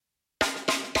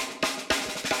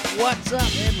What's up,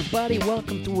 everybody?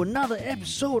 Welcome to another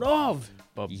episode of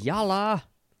Yala.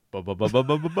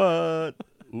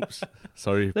 Oops,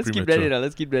 sorry. Let's keep that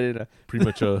in.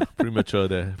 Premature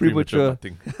there. Premature.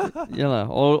 Thing. Yala.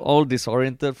 All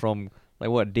disoriented from like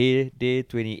what day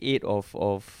 28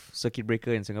 of circuit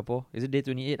breaker in Singapore. Is it day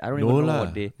 28? I don't even know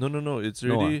what day. No. It's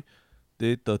really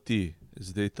day 30.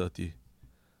 It's day 30.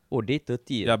 Oh, day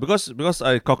 30. Yeah, because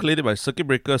I calculated my circuit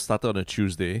breaker started on a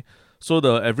Tuesday. So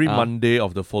every Monday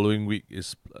of the following week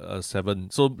is 7.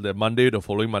 So the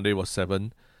following Monday was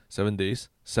 7 days,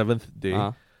 7th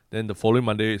day. Then the following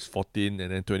Monday is 14,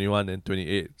 and then 21 and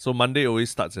 28. So Monday always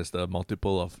starts as the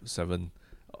multiple of 7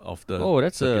 of the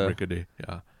circuit breaker day.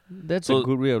 Yeah, that's a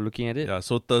good way of looking at it. Yeah,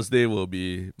 so Thursday will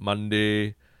be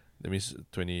Monday. That means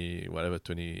 20.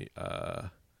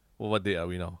 What day are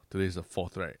we now? Today is the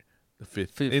 4th, right? The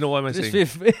 5th. You know what am I saying?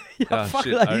 5th.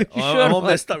 Shit. I'm all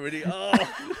messed up already. Oh,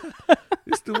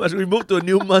 it's too much. We moved to a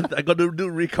new month. I got to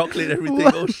recalculate everything.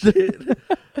 What? Oh shit.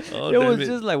 It was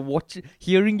just like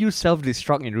hearing you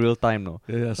self-destruct in real time, no?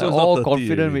 Yeah, so like all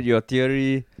confident already with your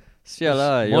theory. You're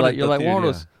like one of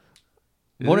those.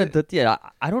 More than 30.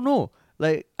 I don't know.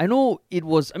 Like I know it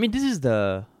was. I mean, this is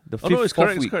the 5th. Oh no, it's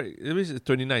correct. Week. It's correct. It means it's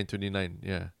 29.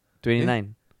 Yeah.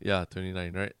 29. Yeah,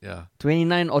 29, right? Yeah.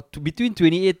 29 or between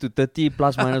 28 to 30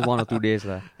 plus minus 1 or 2 days.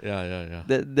 Yeah.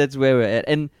 That's where we're at.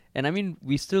 And I mean,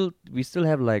 we still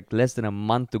have like less than a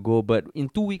month to go, but in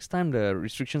 2 weeks' time, the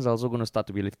restrictions are also going to start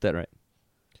to be lifted, right?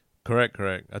 Correct.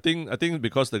 I think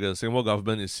because the Singapore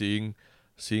government is seeing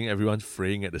everyone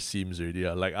fraying at the seams already.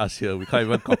 Like us here, we can't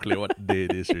even calculate what day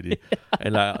it is already.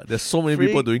 And like, there's so many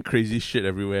people doing crazy shit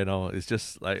everywhere now. It's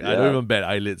just like, I don't even bat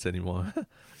eyelids anymore.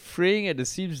 Fraying at the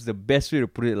seams is the best way to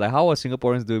put it. Like, how are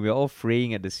Singaporeans doing? We're all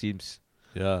fraying at the seams.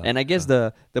 Yeah. And I guess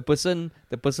the person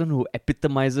who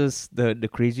epitomizes the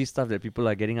crazy stuff that people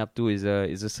are getting up to is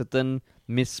a certain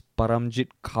Miss Paramjit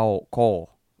Kaur.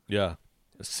 Yeah.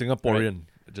 Singaporean.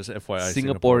 Right? Just FYI.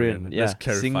 Singaporean. Yeah. Let's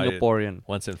clarify Singaporean. It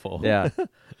once and for all. Yeah.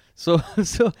 So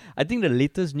I think the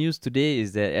latest news today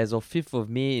is that as of 5th of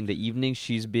May in the evening,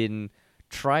 she's been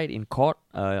tried in court.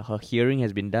 Her hearing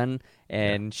has been done,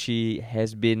 and she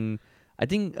has been, I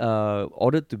think,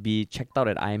 ordered to be checked out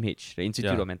at IMH, the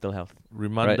Institute of Mental Health.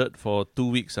 Remanded for 2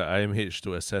 weeks at IMH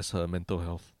to assess her mental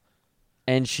health.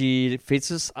 And she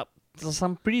faces up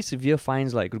some pretty severe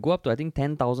fines. Like, it could go up to, I think,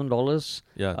 $10,000.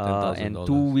 Yeah, $10,000. And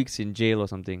 2 weeks in jail or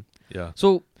something. Yeah.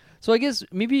 So I guess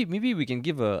maybe we can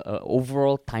give a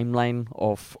overall timeline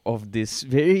of this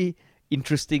very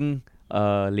interesting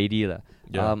lady.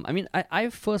 Yeah. I mean, I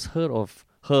first heard of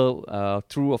her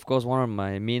through, of course, one of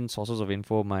my main sources of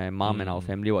info, my mom and our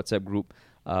family WhatsApp group,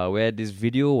 where this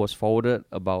video was forwarded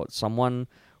about someone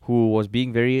who was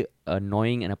being very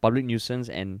annoying and a public nuisance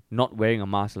and not wearing a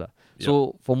mask. Yep.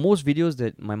 So for most videos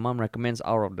that my mom recommends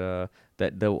out of her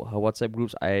WhatsApp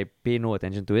groups, I pay no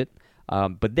attention to it.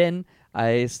 But then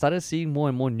I started seeing more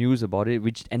and more news about it,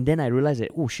 and then I realized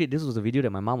that, oh shit, this was the video that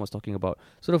my mom was talking about.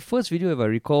 So the first video, if I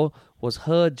recall, was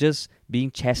her just being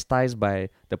chastised by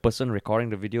the person recording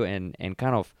the video and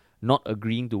kind of not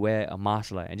agreeing to wear a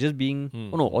mask, and just being,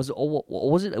 was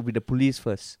it with the police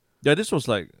first? Yeah, this was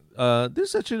like, this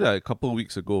is actually like a couple of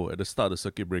weeks ago at the start of the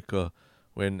circuit breaker,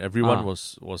 when everyone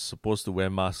was supposed to wear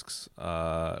masks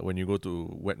when you go to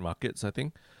wet markets, I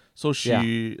think. So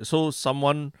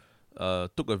someone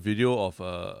took a video of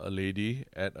a lady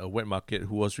at a wet market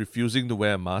who was refusing to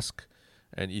wear a mask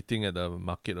and eating at the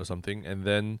market or something, and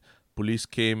then police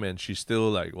came and she still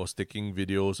like was taking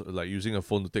videos, like using her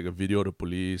phone to take a video of the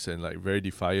police and like very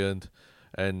defiant,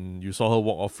 and you saw her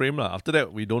walk off frame. After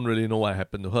that, we don't really know what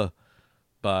happened to her,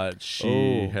 but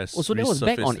she has so that was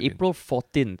back on again. April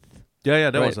 14th.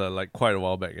 Yeah, that was like quite a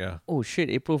while back, yeah. Oh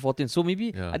shit, April 14th. So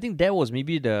maybe, I think that was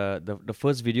maybe the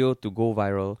first video to go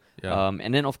viral. Yeah.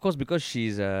 And then of course, because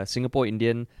she's a Singapore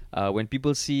Indian, when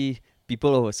people see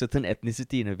people of a certain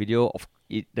ethnicity in a video,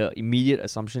 the immediate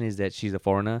assumption is that she's a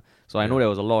foreigner. So I know there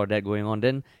was a lot of that going on.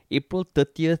 Then April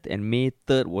 30th and May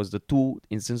 3rd was the 2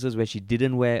 instances where she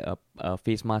didn't wear a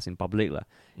face mask in public.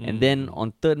 And then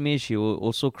on 3rd May, she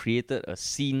also created a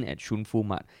scene at Shun Fu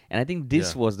Mat. And I think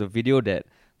this was the video that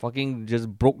fucking just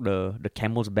broke the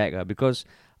camel's back, because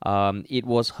it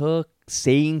was her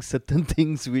saying certain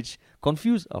things which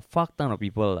confused a fuck ton of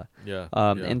people.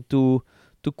 And to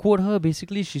quote her,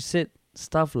 basically she said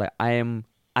stuff like, I'm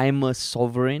a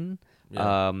sovereign,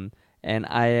 and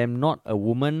I am not a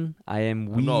woman, I am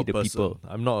we the people.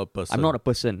 I'm not a person. I'm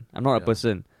not a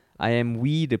person. I am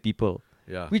we the people.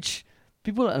 Yeah. Which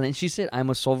people, and she said,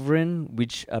 I'm a sovereign,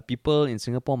 which people in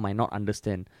Singapore might not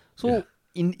understand. So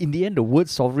in the end, the word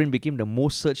sovereign became the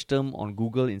most searched term on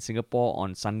Google in Singapore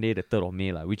on Sunday, the 3rd of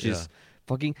May, which is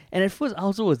fucking. And at first, I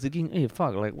also was thinking, hey,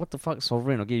 fuck, like, what the fuck,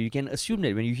 sovereign? Okay, you can assume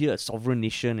that when you hear a sovereign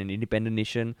nation, an independent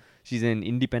nation, she's an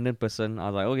independent person.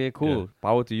 I was like, okay, cool, Yeah.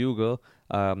 power to you, girl.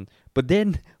 But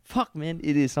then, fuck, man,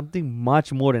 it is something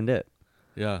much more than that.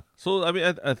 Yeah. So I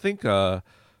mean, I think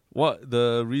what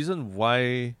the reason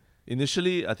why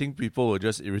initially I think people were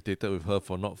just irritated with her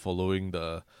for not following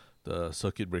the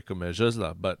circuit breaker measures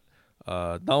lah. But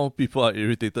now people are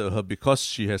irritated with her because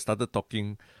she has started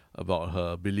talking about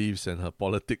her beliefs and her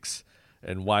politics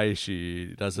and why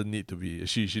she doesn't need to be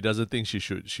she doesn't think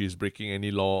she's breaking any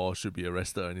law or should be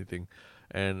arrested or anything.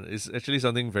 And it's actually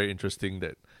something very interesting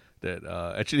that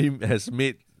actually has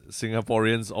made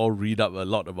Singaporeans all read up a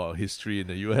lot about history in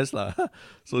the US lah.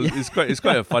 So it's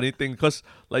quite a funny thing because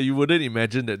like you wouldn't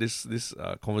imagine that this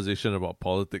conversation about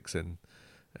politics and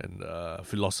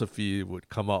philosophy would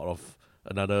come out of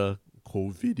another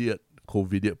COVIDiot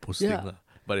posting lah.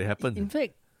 But it happened. In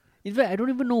fact, I don't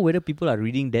even know whether people are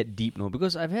reading that deep, no?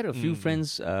 Because I've had a few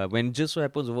friends, when just so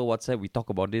happens over WhatsApp, we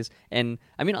talk about this. And,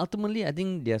 I mean, ultimately, I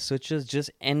think their searches just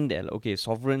end at, okay,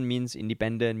 sovereign means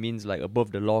independent, means like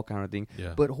above the law kind of thing.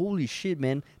 Yeah. But holy shit,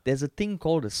 man, there's a thing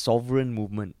called the sovereign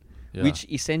movement, which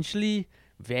essentially,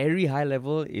 very high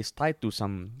level, is tied to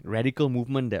some radical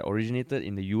movement that originated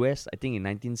in the US, I think in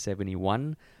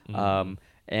 1971.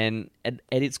 And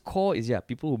at its core is,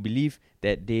 people who believe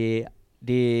that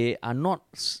they are not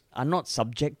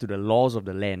subject to the laws of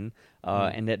the land,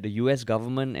 and that the U.S.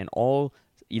 government and all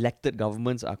elected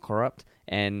governments are corrupt.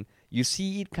 And you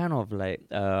see it kind of like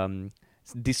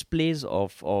displays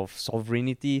of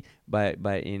sovereignty by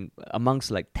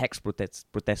amongst like tax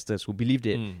protesters who believe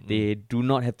that they do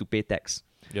not have to pay tax.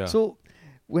 Yeah. So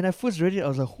when I first read it, I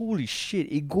was like, holy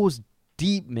shit, it goes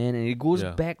deep, man, and it goes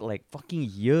back like fucking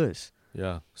years.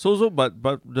 Yeah. But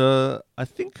I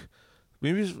think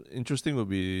maybe it's interesting would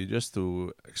be just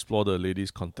to explore the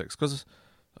lady's context because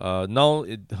now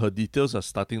her details are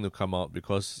starting to come out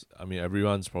because I mean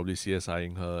everyone's probably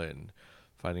CSIing her and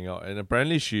finding out. And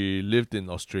apparently she lived in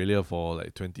Australia for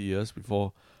like 20 years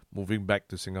before moving back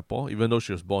to Singapore, even though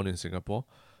she was born in Singapore.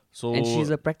 So and she's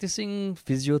a practicing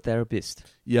physiotherapist.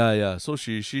 Yeah. So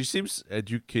she seems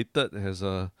educated, has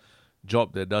a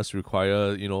job that does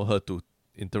require her to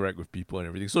interact with people and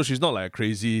everything. So she's not like a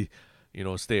crazy,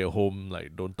 stay at home,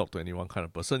 like don't talk to anyone kind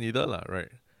of person either, lah, right?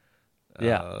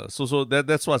 Yeah. So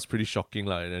that's what's pretty shocking,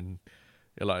 lah. And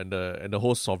the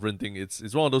whole sovereign thing,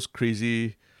 it's one of those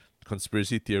crazy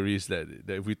conspiracy theories that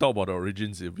if we talk about the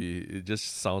origins, it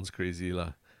just sounds crazy,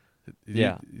 lah.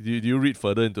 Do you read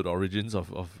further into the origins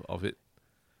of it?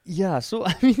 Yeah. So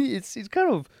I mean, it's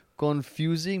kind of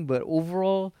confusing, but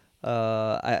overall,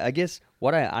 I guess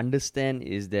what I understand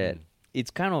is that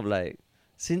it's kind of like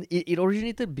since it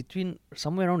originated between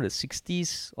somewhere around the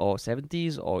 60s or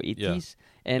 70s or 80s.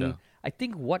 And I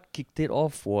think what kicked it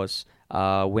off was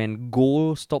when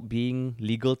gold stopped being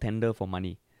legal tender for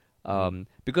money.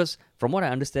 Because from what I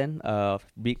understand,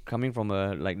 coming from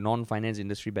a like non-finance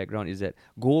industry background, is that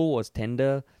gold was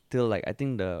tender till like I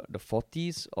think the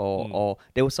 40s or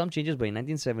there were some changes, but in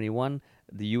 1971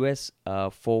 the US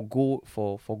for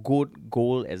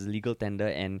gold as legal tender,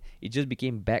 and it just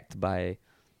became backed by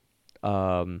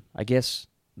I guess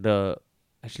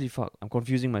I'm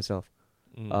confusing myself.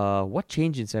 What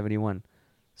changed in 71?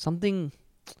 Something.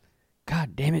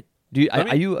 God damn it!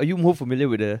 Are you more familiar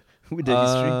with the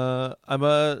history?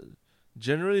 I'm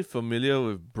generally familiar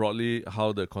with broadly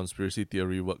how the conspiracy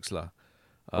theory works, lah.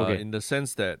 In the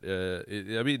sense that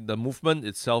the movement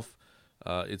itself,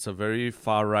 it's a very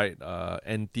far right,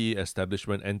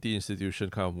 anti-establishment, anti-institution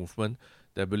kind of movement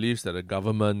that believes that the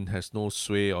government has no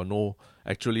sway or no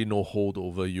hold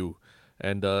over you,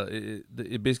 and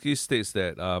it basically states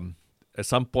that at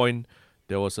some point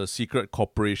there was a secret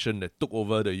corporation that took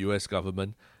over the U.S.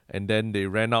 government, and then they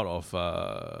ran out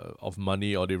of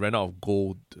money, or they ran out of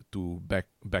gold to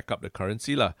back up the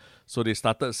currency, lah. So they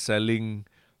started selling.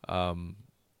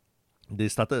 They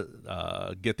started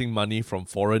getting money from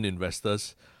foreign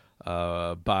investors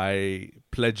by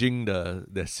pledging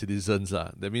their citizens,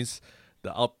 lah. That means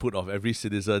the output of every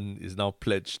citizen is now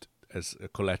pledged as a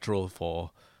collateral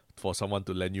for someone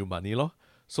to lend you money, lor.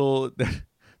 So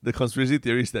the conspiracy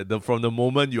theory is that from the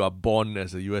moment you are born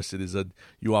as a US citizen,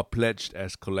 you are pledged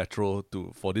as collateral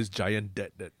for this giant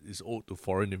debt that is owed to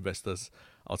foreign investors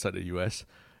outside the US.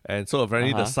 And so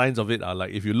apparently the signs of it are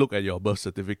like if you look at your birth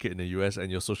certificate in the US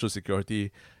and your social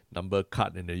security number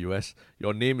card in the US,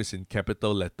 your name is in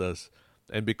capital letters.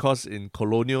 And because in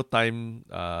colonial time,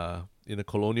 in the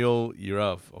colonial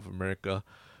era of America,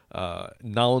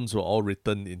 nouns were all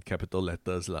written in capital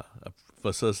letters, lah.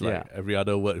 versus like every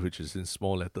other word which is in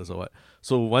small letters or what.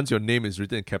 So once your name is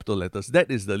written in capital letters, that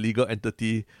is the legal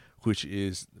entity which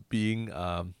is being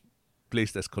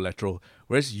placed as collateral.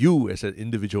 Whereas you, as an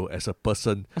individual, as a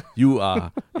person, you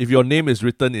are, if your name is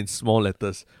written in small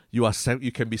letters, you are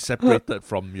you can be separated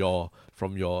from your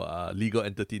legal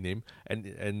entity name.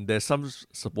 And there's some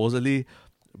supposedly,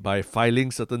 by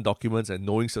filing certain documents and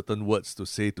knowing certain words to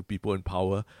say to people in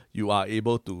power, you are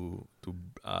able to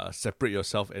separate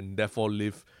yourself and therefore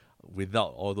live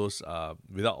without all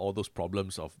those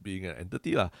problems of being an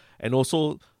entity lah. And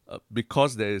also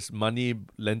because there is money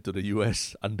lent to the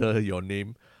US under your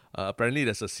name, apparently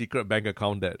there's a secret bank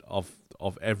account that of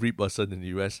every person in the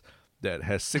US that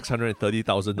has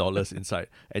 $630,000 inside,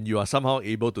 and you are somehow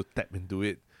able to tap into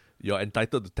it. You're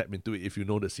entitled to tap into it if you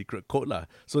know the secret code lah.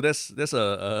 So that's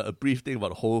a brief thing about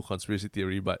the whole conspiracy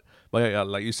theory. But yeah,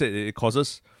 like you said, it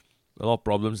causes a lot of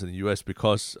problems in the US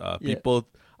because people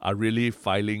are really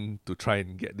filing to try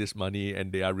and get this money,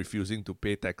 and they are refusing to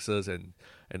pay taxes and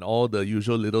all the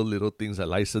usual little things like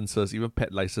licenses, even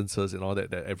pet licenses and all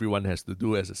that everyone has to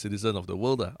do as a citizen of the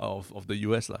world of the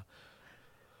US lah.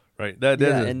 Right, that's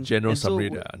a general summary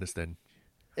that I understand.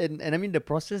 And I mean the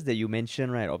process that you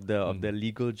mentioned, right, of the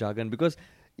legal jargon, because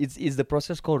it's the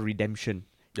process called redemption.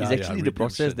 It's actually the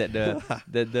process that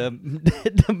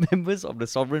the members of the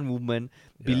sovereign movement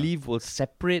believe will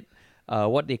separate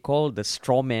what they call the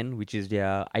straw man, which is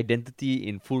their identity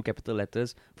in full capital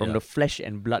letters, from the flesh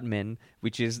and blood man,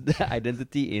 which is the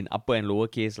identity in upper and lower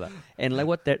case lah. And like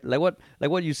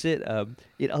what you said,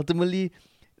 it ultimately,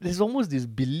 there's almost this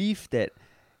belief that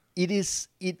it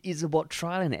is about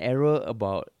trial and error,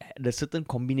 about the certain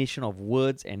combination of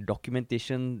words and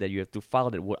documentation that you have to file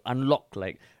that will unlock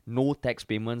like no tax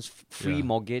payments, free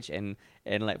mortgage, and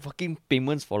like fucking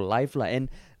payments for life lah. And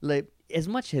like, as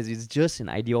much as it's just an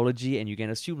ideology and you can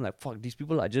assume like, fuck, these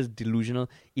people are just delusional,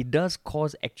 it does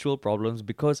cause actual problems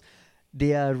because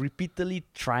they are repeatedly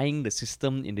trying the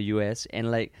system in the US,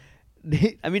 and like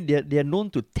they are known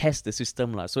to test the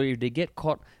system lah. So if they get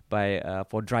caught by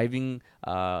for driving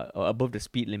above the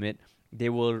speed limit, they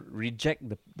will reject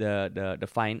the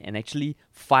fine and actually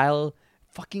file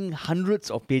fucking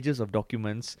hundreds of pages of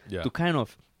documents to kind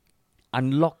of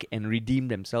unlock and redeem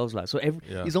themselves lah. So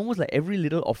it's almost like every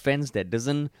little offense that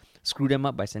doesn't screw them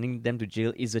up by sending them to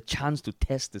jail is a chance to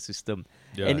test the system.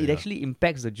 And it actually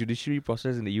impacts the judiciary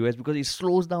process in the US because it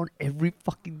slows down every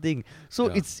fucking thing.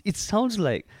 So it sounds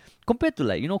like, compared to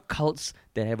like, you know, cults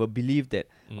that have a belief that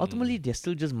ultimately they're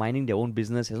still just minding their own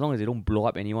business as long as they don't blow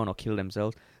up anyone or kill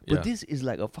themselves. But this is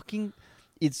like a fucking,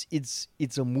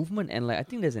 it's a movement, and like I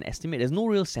think there's an estimate. There's no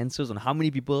real census on how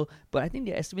many people, but I think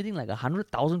they're estimating like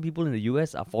 100,000 people in the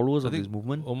US are followers of this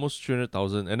movement. Almost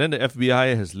 300,000. And then the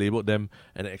FBI has labeled them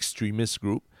an extremist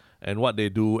group, and what they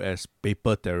do as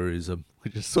paper terrorism,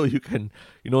 which is so you can,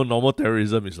 you know, normal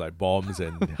terrorism is like bombs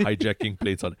and hijacking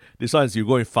planes on. This one is you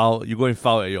go and file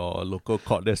at your local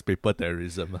court. That's paper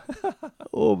terrorism.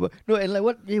 But no, and like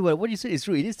what you said is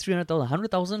true. It is 300,000.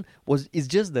 100,000 is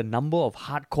just the number of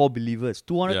hardcore believers.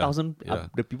 200,000 are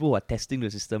the people who are testing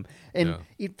the system, and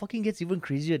it fucking gets even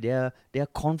crazier. There are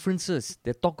conferences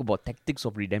that talk about tactics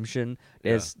of redemption.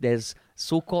 There's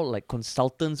so-called like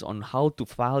consultants on how to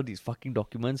file these fucking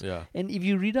documents. And if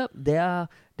you read up, there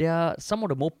are some of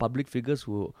the more public figures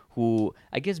who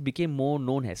I guess became more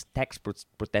known as tax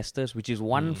protesters, which is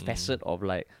one facet of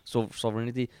like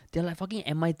sovereignty. They're like fucking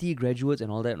MIT graduates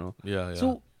and all that, no?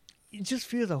 So it just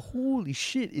feels like, holy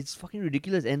shit, it's fucking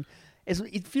ridiculous. And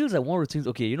it feels like one of the things,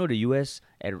 okay, you know, the US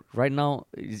right now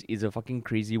is a fucking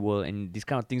crazy world, and these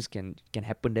kind of things can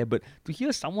happen there. But to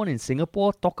hear someone in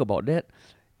Singapore talk about that,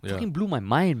 fucking blew my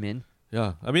mind, man.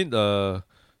 Yeah, I mean, the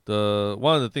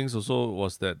one of the things also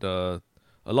was that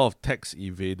a lot of tax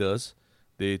evaders,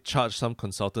 they charge some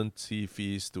consultancy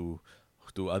fees to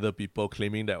other people,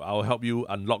 claiming that I'll help you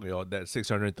unlock that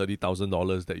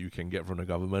 $630,000 that you can get from the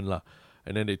government lah.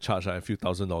 And then they charge like a few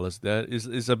 $1,000s. There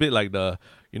is a bit like the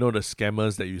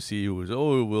scammers that you see who is,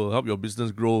 we'll help your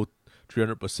business grow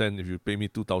 300% if you pay me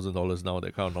 $2,000 now,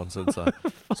 that kind of nonsense.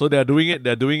 So they're doing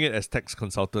it as tax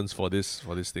consultants for this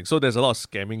thing. So there's a lot of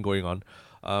scamming going on.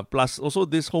 Plus also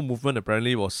this whole movement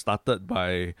apparently was started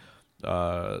by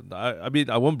I mean,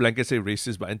 I won't blanket say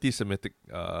racist, but anti-Semitic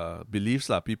beliefs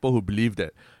lah. People who believe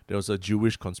that there was a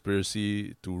Jewish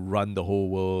conspiracy to run the whole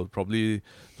world. Probably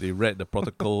they read the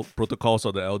protocols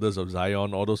of the Elders of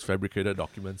Zion, all those fabricated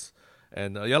documents.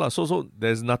 And so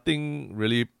there's nothing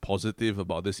really positive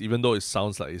about this, even though it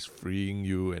sounds like it's freeing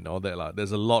you and all that lah.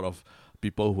 There's a lot of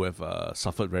people who have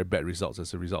suffered very bad results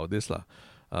as a result of this lah.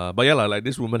 But like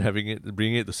this woman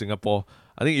bringing it to Singapore,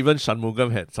 I think even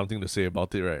Shanmugam had something to say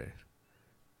about it, right?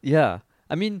 Yeah,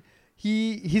 I mean,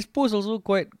 his post also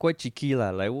quite cheeky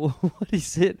lah. Like what he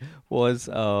said was,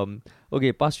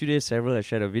 okay, past few days several have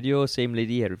shared a video. Same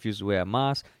lady had refused to wear a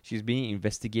mask. She's being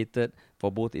investigated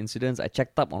for both incidents. I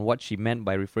checked up on what she meant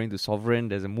by referring to sovereign.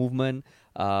 There's a movement,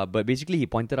 but basically he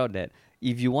pointed out that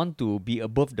if you want to be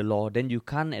above the law, then you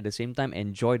can't at the same time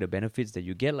enjoy the benefits that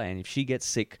you get. Like, and if she gets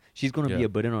sick, she's gonna be a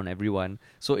burden on everyone.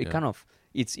 So it kind of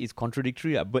it's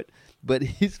contradictory. But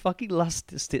his fucking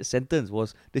last sentence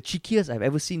was the cheekiest I've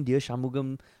ever seen dear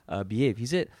Shanmugam behave. He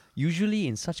said, usually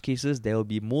in such cases there will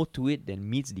be more to it than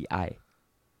meets the eye.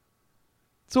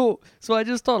 So I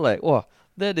just thought like, wow,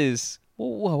 that is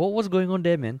what's going on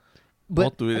there, man? But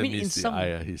more to it than meets the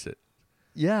eye, he said.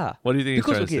 Yeah. What do you think he's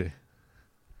trying to say?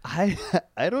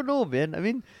 I don't know, man. I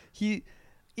mean,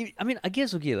 I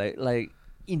guess like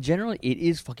in general, it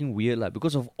is fucking weird, like,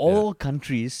 because of all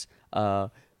countries.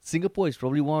 Singapore is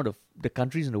probably one of the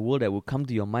countries in the world that will come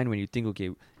to your mind when you think,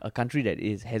 okay, a country that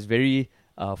has very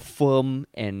firm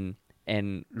and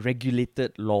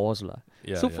regulated laws, lah.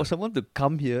 So for someone to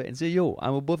come here and say, yo,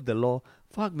 I'm above the law,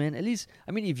 fuck, man. At least,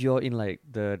 I mean, if you're in like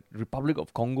the Republic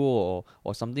of Congo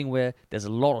or something where there's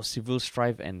a lot of civil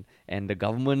strife and the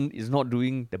government is not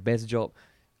doing the best job,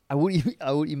 I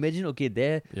would imagine, okay,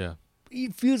 there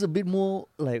it feels a bit more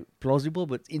like plausible.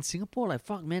 But in Singapore, like,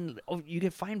 fuck, man, you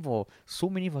get fined for so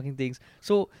many fucking things.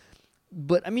 So,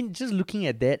 but I mean, just looking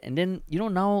at that, and then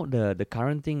now the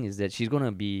current thing is that she's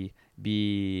gonna be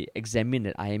examined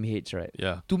at IMH, right?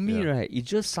 Yeah. To me, right, it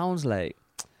just sounds like,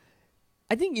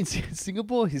 I think in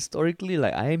Singapore historically,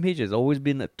 like, IMH has always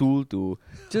been a tool to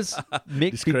just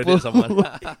make discredit someone.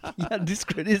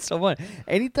 Discredit someone.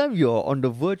 Anytime you're on the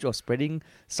verge of spreading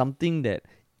something that,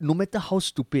 no matter how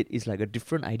stupid, is like a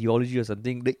different ideology or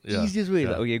something, the easiest way is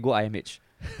like, okay, go IMH.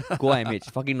 Go IMH.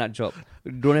 Fucking nut job.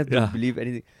 Don't have to believe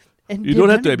anything. And you don't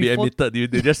have to be admitted.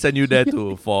 They just send you there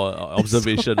for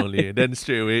observation only. Then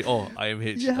straight away,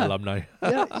 IMH alumni.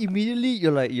 Immediately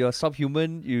you're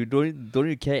subhuman. You don't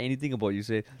really care anything about you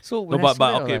say. So when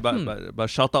but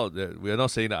shout out that we are not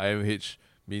saying that IMH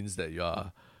means that you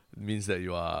are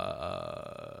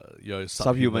you're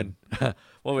subhuman.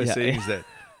 What we're saying is that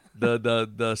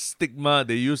the stigma,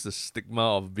 they use the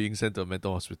stigma of being sent to a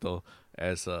mental hospital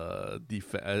as a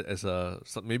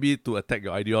maybe to attack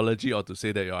your ideology or to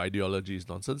say that your ideology is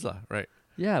nonsense, right?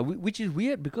 Yeah, which is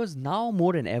weird because now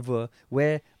more than ever,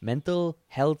 where mental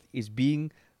health is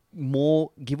being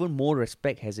given more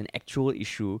respect as an actual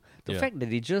issue, the fact that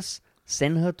they just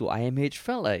send her to IMH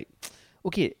felt like,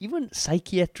 okay, even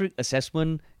psychiatric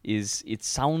assessment it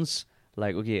sounds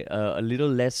like, okay, a little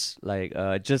less like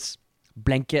just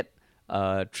blanket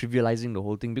trivializing the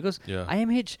whole thing, because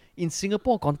IMH in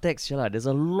Singapore context, there's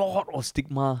a lot of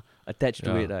stigma attached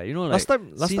to it. Like, last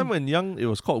time when young, it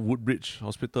was called Woodbridge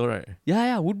Hospital, right?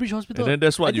 Yeah, Woodbridge Hospital. And then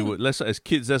that's what as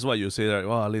kids, that's what you say, right?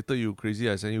 Wow, later you crazy,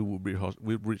 I send you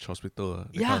Woodbridge Hospital.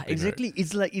 Yeah, exactly.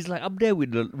 Right? It's like up there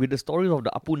with the stories of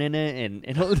the Apu Nene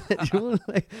and all that.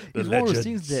 Like, it's one of those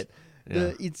things that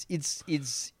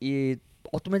it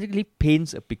automatically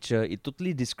paints a picture. It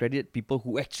totally discredits people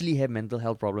who actually have mental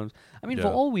health problems. I mean, for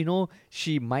all we know,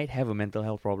 she might have a mental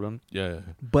health problem. Yeah.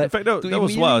 But in fact, that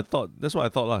was what I thought. That's what I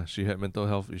thought, lah. She had mental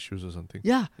health issues or something.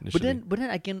 Yeah, initially. but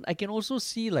then I can also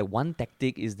see, like, one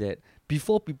tactic is that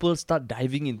before people start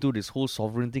diving into this whole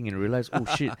sovereign thing and realize, oh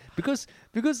shit, because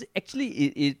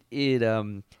actually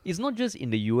it's not just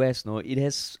in the US, no, it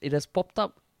has popped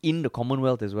up in the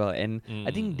Commonwealth as well, and I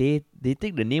think they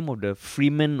take the name of the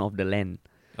freemen of the land.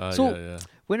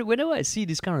 Whenever I see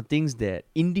these kind of things that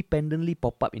independently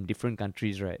pop up in different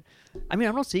countries, right? I mean,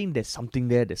 I'm not saying there's something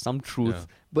there's some truth,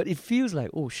 but it feels like,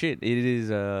 oh shit,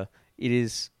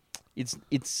 it's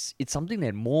something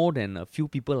that more than a few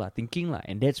people are thinking,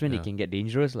 and that's when it can get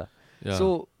dangerous, .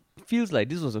 So it feels like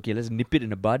this was okay. Let's nip it in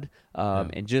the bud,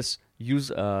 and just use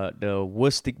the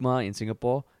worst stigma in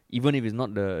Singapore. Even if it's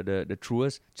not the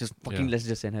truest, just fucking let's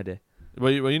just send her there.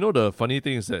 But the funny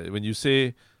thing is that when you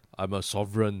say I'm a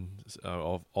sovereign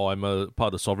or I'm a part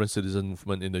of the sovereign citizen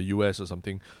movement in the US or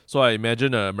something, so I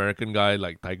imagine an American guy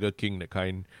like Tiger King, that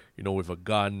kind, with a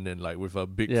gun and like with a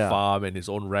big farm and his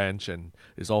own ranch and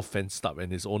it's all fenced up and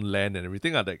his own land and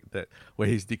everything that where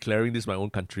he's declaring this my own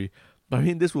country. But I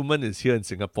mean, this woman is here in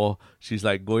Singapore. She's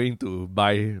like going to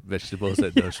buy vegetables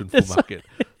at the Shunfu market.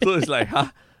 So it's like,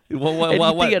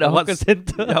 What at a hawker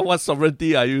center? What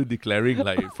sovereignty are you declaring,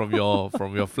 like from your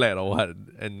flat or what?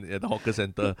 And at the hawker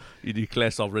center, you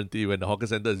declare sovereignty when the hawker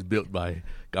center is built by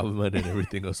government and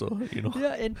everything also,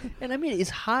 Yeah, and I mean, it's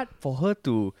hard for her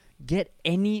to get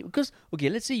any, because okay,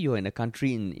 let's say you're in a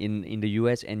country in the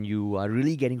US and you are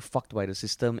really getting fucked by the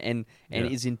system, and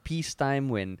it's in peacetime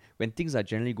when things are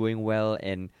generally going well,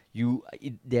 and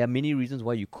there are many reasons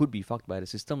why you could be fucked by the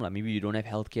system. Like maybe you don't have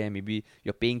healthcare, maybe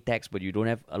you're paying tax but you don't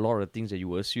have a lot of things that you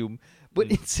would assume.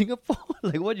 But in Singapore,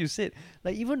 like what you said,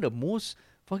 like even the most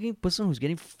fucking person who's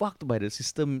getting fucked by the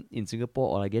system in Singapore,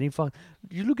 or like getting fucked,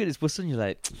 you look at this person, you're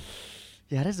like,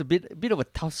 yeah, that's a bit of a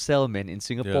tough sell, man, in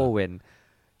Singapore when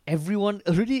everyone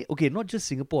already, okay, not just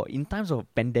Singapore, in times of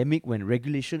pandemic when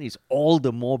regulation is all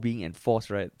the more being enforced,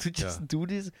 right? To just do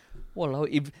this,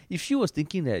 walao, if she was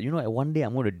thinking that, one day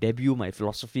I'm going to debut my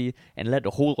philosophy and let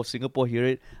the whole of Singapore hear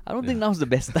it, I don't think now's the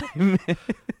best time.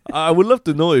 I would love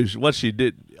to know what she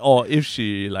did, or if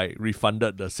she like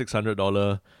refunded the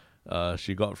 $600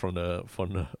 she got from the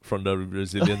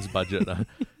resilience budget.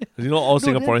 All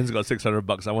Singaporeans got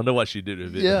 $600. I wonder what she did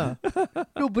with it. Yeah.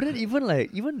 No, but then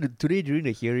even today during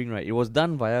the hearing, right, it was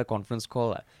done via conference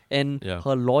call, and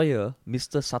her lawyer,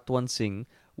 Mr. Satwan Singh,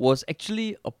 was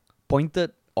actually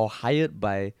appointed or hired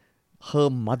by her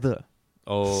mother.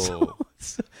 Oh.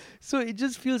 So it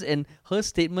just feels, and her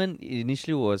statement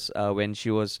initially was when she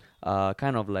was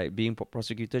kind of like being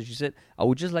prosecuted, she said, "I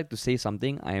would just like to say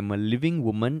something. I am a living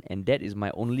woman and that is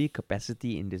my only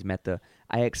capacity in this matter.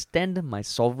 I extend my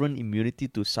sovereign immunity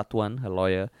to Satwan, her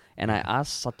lawyer, and I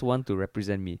ask Satwan to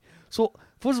represent me." So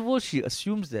first of all, she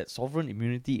assumes that sovereign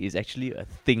immunity is actually a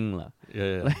thing.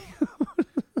 Yeah.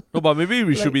 No, but maybe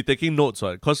we should be taking notes,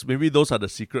 right? Because maybe those are the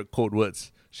secret code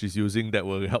words she's using that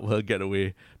will help her get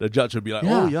away. The judge will be like,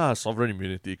 "Oh yeah, sovereign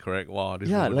immunity, correct? Wow, this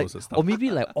woman knows her stuff." Or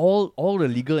maybe like all the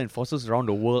legal enforcers around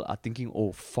the world are thinking,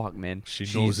 "Oh fuck, man, she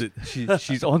knows it.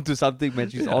 She's onto something, man.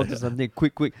 She's onto something.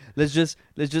 Quick, let's just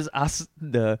ask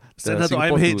the send her to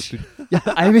IMH.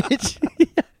 IMH."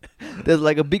 There's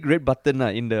like a big red button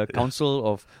in the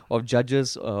council of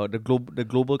judges, the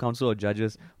global council of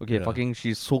judges. Okay, fucking,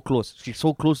 she's so close. She's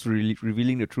so close to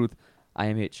revealing the truth.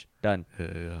 IMH, done.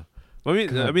 Yeah. I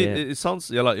mean, it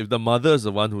sounds like if the mother is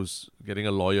the one who's getting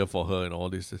a lawyer for her and all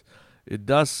this, it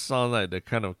does sound like the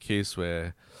kind of case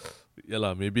where,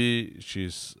 maybe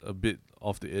she's a bit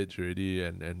off the edge already,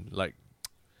 and like,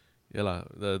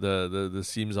 the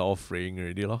seams are all fraying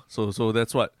already, So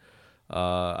that's what.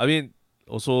 I mean,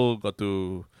 also got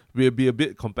to be a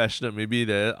bit compassionate. Maybe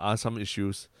there are some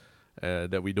issues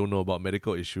that we don't know about,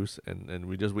 medical issues, and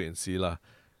we just wait and see, lah.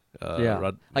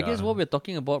 I guess what we're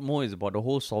talking about more is about the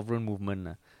whole sovereign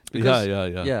movement.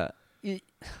 Yeah.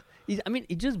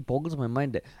 It just boggles my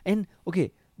mind that, and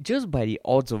okay, just by the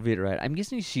odds of it, right, I'm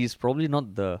guessing she's probably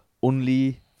not the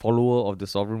only follower of the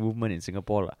sovereign movement in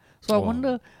Singapore. So I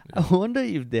wonder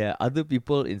if there are other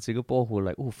people in Singapore who are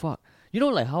like, oh fuck.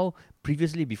 Like how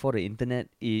previously before the internet,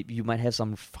 you might have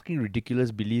some fucking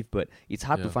ridiculous belief, but it's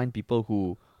hard to find people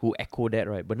who echo that,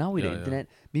 right? But now with the internet,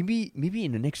 maybe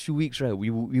in the next few weeks, right, we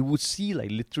would see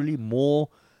like literally more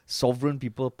sovereign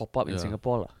people pop up in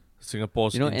Singapore.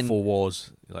 Singapore's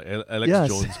InfoWars, like Alex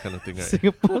Jones kind of thing, right?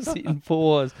 Singapore's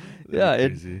InfoWars.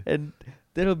 Crazy. And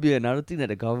that'll be another thing that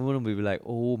the government will be like,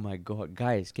 oh my god,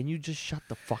 guys, can you just shut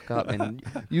the fuck up? And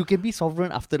you can be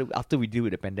sovereign after we deal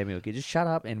with the pandemic, okay? Just shut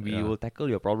up and we will tackle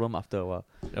your problem after a while.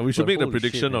 And we should make the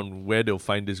prediction on where they'll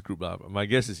find this group. My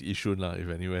guess is Yishun, if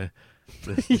anywhere.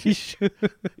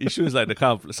 Yishun is like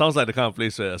sounds like the kind of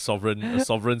place where a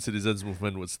sovereign citizens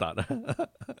movement would start.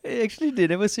 Actually, they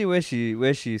never say where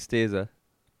she stays.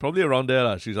 Probably around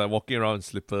there. She's like walking around in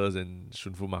slippers in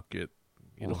Shunfu Market.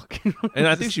 And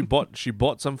I think she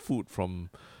bought some food from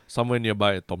somewhere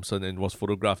nearby at Thomson and was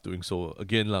photographed doing so,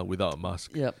 again without a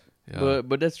mask. Yeah.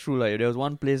 But that's true. Like there was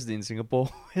one place in Singapore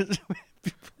where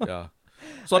people. Yeah.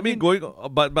 So I mean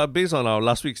but based on our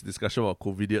last week's discussion about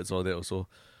COVIDiots, all that also,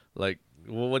 like,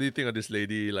 what do you think of this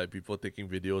lady? Like people taking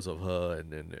videos of her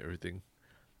and everything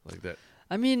like that.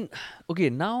 I mean, okay,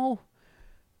 now,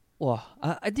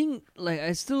 I think like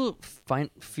I still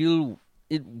feel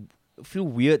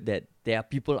weird that there are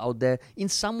people out there in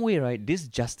some way, right? This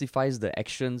justifies the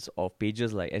actions of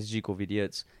pages like SG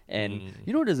COVIDiots, and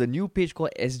there's a new page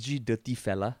called SG Dirty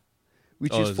Fella,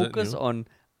 which is focused on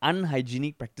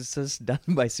unhygienic practices done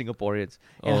by Singaporeans.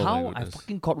 And how I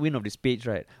fucking caught wind of this page,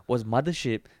 right, was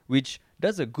Mothership, which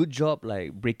does a good job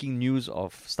like breaking news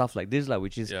of stuff like this,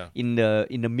 which is in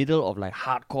the middle of like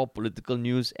hardcore political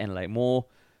news and like more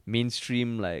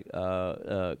mainstream like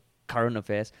current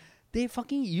affairs. they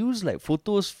fucking use like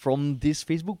photos from this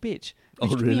Facebook page. Oh,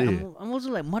 Which to me, really? I'm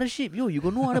also like, mothership, yo, you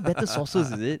got no other better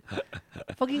sources, is it?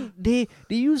 Fucking, they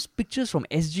use pictures from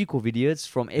SG Covidiots,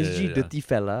 from SG yeah. Dirty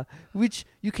Fella, which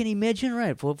you can imagine,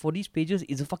 right? For these pages,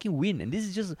 it's a fucking win. And this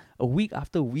is just a week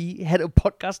after we had a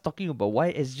podcast talking about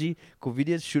why SG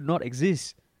Covidiots should not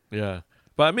exist. Yeah,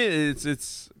 but I mean,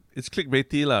 it's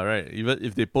clickbaity lah, right? Even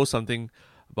if they post something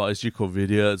about SG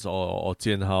Covidiots or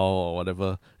Tian Hao or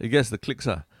whatever, it gets the clicks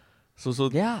ah.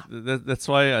 So Yeah. that's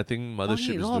why I think Mothership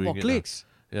Fucking is all doing about it. clicks.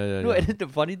 Yeah. No, and then the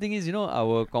funny thing is,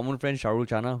 our common friend Shahrukh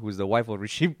Chana, who's the wife of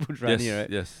Rishi Putrani, Yes, right?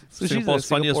 yes. So Singapore's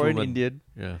she's a funniest Singaporean woman. Indian.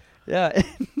 Yeah. Yeah,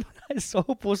 and I saw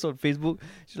her post on Facebook.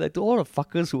 She's like, to all the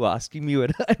fuckers who are asking me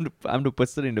whether I'm the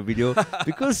person in the video,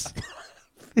 because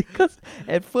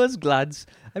at first glance,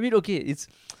 I mean, okay, it's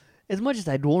as much as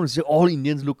I don't want to say all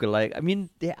Indians look alike. I mean,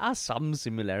 there are some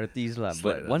similarities, lah.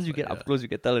 But once you get up close, you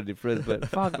can tell the difference. But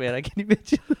fuck, man, I can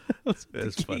imagine.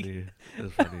 That's funny.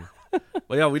 That's funny.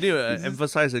 But yeah, we need to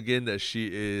emphasize again that she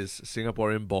is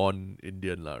Singaporean-born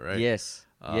Indian, lah, right? Yes.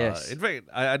 Yes. In fact,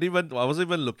 I wasn't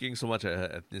even looking so much at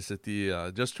her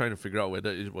ethnicity. Just trying to figure out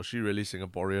whether was she really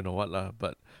Singaporean or what lah.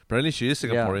 But apparently she is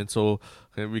Singaporean, so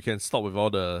we can stop with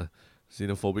all the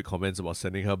xenophobic comments about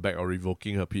sending her back or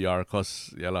revoking her PR.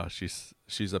 Cause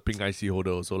she's a pink IC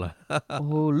holder also lah.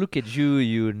 Oh, look at you,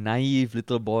 you naive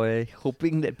little boy,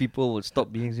 hoping that people will stop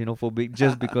being xenophobic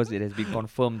just because it has been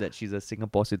confirmed that she's a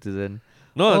Singapore citizen.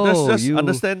 No, Oh, just you-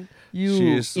 understand. You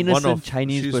She's innocent one of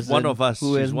Chinese she's person. one of us.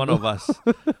 who She's has one no- of us.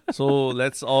 So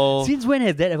let's all. Since when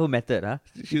has that ever mattered, huh?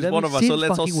 She's That one means of us. So since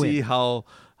let's all fucking when? see how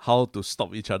to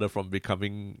stop each other from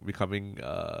becoming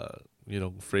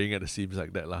fraying at the seams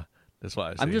like that lah. That's what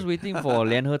I say. I'm just waiting for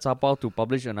Lian He Zapao to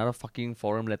publish another fucking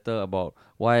forum letter about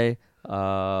why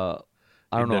I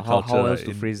don't know how else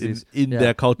to phrase this. In Yeah.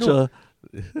 their culture.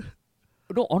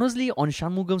 No, honestly, on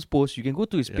Shanmugam's post, you can go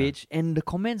to his page and the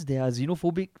comments, there are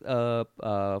xenophobic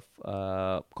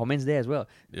comments there as well.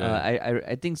 Yeah.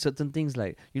 I think certain things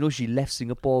like, she left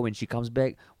Singapore, when she comes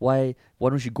back, why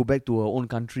don't she go back to her own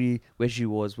country where she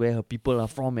was, where her people are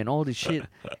from and all this shit.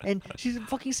 And she's a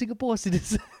fucking Singapore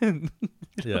citizen.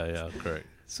 yeah, correct.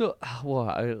 So,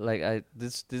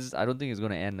 this I don't think it's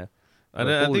going to end. And But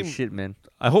I holy think shit, man.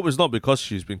 I hope it's not because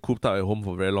she's been cooped up at home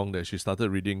for very long that she started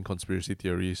reading conspiracy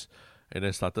theories and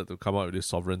then started to come out with this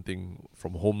sovereign thing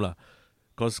from home lah.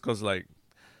 Cause like,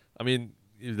 I mean,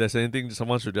 if there's anything,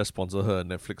 someone should just sponsor her a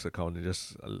Netflix account and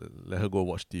just let her go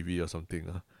watch TV or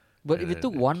something. But if it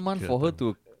took 1 month for her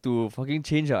to fucking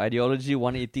change her ideology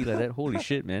 180 like that, holy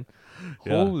shit, man.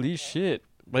 Yeah. Holy shit.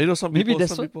 But some Maybe people,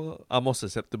 that's some what- people are more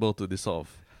susceptible to this sort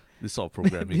of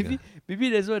programming. Maybe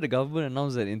that's why the government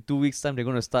announced that in 2 weeks' time they're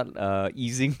going to start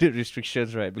easing the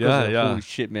restrictions, right? Because holy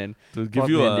shit, man. To give Fuck,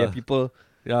 you man, there a are people.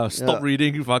 stop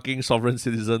reading fucking sovereign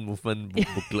citizen movement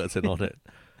booklets and all that.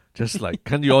 Just like,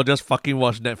 can't you all just fucking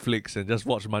watch Netflix and just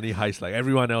watch Money Heist like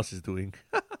everyone else is doing?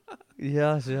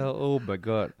 Yeah. Oh my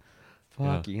god.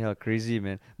 Fucking hell, crazy,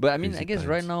 man. But I mean, Crazy I guess times.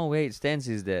 right now where it stands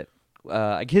is that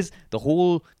I guess the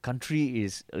whole country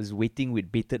is waiting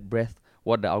with bated breath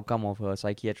what the outcome of her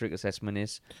psychiatric assessment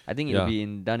is. I think it'll be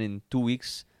done in 2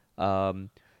 weeks. But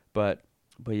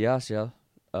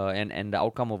and the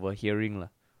outcome of a hearing lah.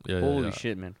 Holy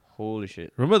shit, man. Holy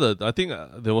shit. Remember I think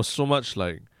there was so much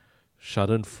like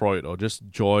schadenfreude or just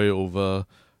joy over,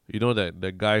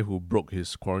 that guy who broke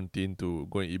his quarantine to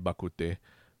go and eat bak kut teh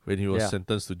when he was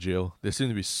sentenced to jail. There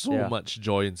seemed to be so much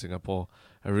joy in Singapore.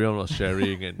 Everyone was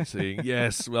sharing and saying,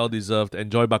 yes, well deserved,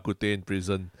 enjoy bak kut teh in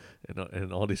prison,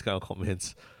 and all these kind of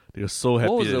comments. They were so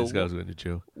happy that this guy was going to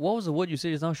jail. What was the word you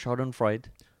said just now? Schadenfreude?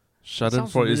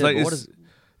 Schadenfreude. It's familiar, like but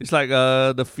it's like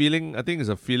the feeling. I think it's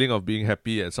a feeling of being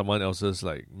happy at someone else's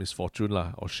like misfortune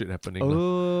lah or shit happening.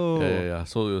 Oh. Yeah.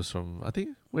 So it was from, I think,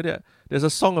 there's a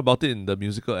song about it in the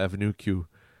musical Avenue Q.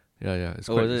 Yeah. It's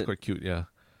quite cute. Yeah,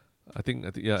 I think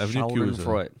Avenue Q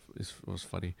was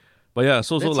funny. But yeah,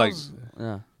 so like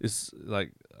it's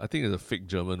like, I think it's a fake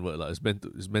German word lah. It's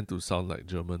meant to sound like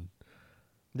German.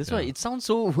 That's why it sounds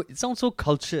so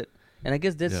cultured, and I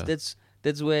guess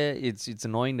that's where it's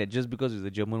annoying that just because it's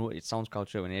a German word, it sounds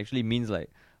cultured when it actually means like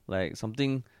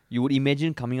something you would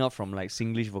imagine coming out from like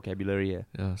Singlish vocabulary.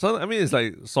 Yeah. So I mean, it's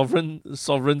like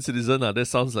sovereign citizen. That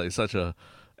sounds like such a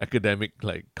academic,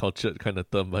 like cultured kind of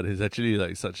term, but it's actually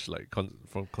like such like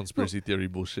from conspiracy theory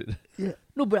bullshit. Yeah.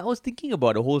 No, but I was thinking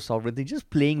about the whole sovereign thing, just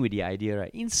playing with the idea,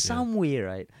 right? In some way,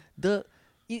 right? I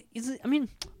mean,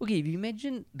 okay, if you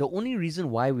imagine the only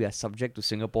reason why we are subject to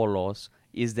Singapore laws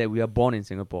is that we are born in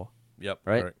Singapore. Yep.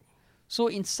 Right? Correct. So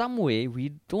in some way,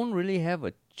 we don't really have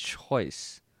a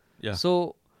choice. Yeah.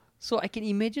 So So I can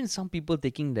imagine some people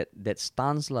taking that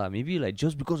stance lah. Maybe like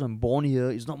just because I'm born here,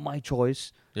 it's not my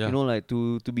choice. Yeah. You know, like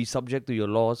to be subject to your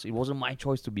laws. It wasn't my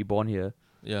choice to be born here.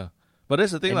 Yeah. But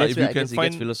that's the thing, And like, that's if where you I can guess it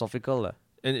find gets philosophical lah.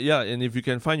 and if you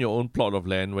can find your own plot of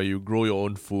land where you grow your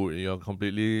own food, you're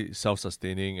completely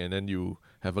self-sustaining, and then you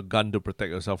have a gun to protect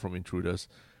yourself from intruders,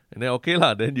 and then okay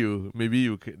lah, then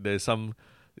there's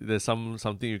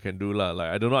something you can do lah. Like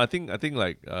I don't know, I think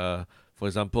like for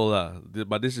example lah,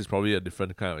 but this is probably a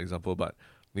different kind of example. But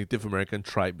Native American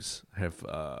tribes have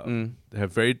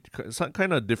very some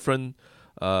kind of different.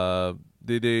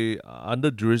 They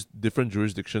under different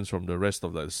jurisdictions from the rest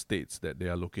of the states that they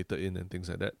are located in and things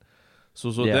like that.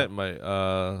 So that might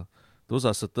those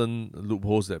are certain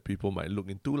loopholes that people might look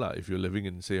into lah if you're living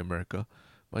in, say, America.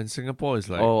 But in Singapore, it's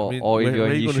like, or if where you're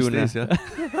are you going to Yishun, stay?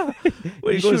 Yeah?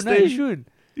 Where you going to You stay? should.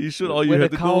 You should. Or you Where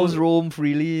have the to cows go. roam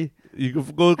freely. You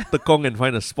could go Tekong and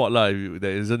find a spot lah that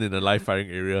isn't in a live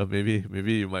firing area. Maybe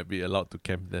you might be allowed to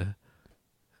camp there.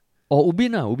 Or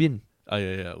Ubin.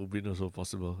 Yeah. Ubin also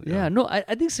possible. Yeah, no,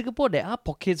 I think Singapore, there are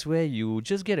pockets where you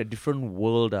just get a different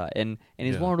world, and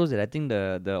it's one of those that I think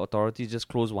the authorities just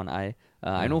close one eye.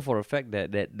 I know for a fact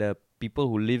that the people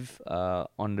who live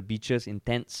on the beaches in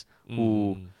tents,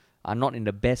 who are not in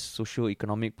the best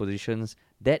socio-economic positions,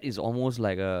 that is almost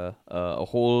like a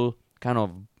whole kind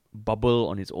of bubble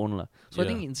on its own. So I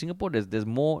think in Singapore there's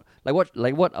more, like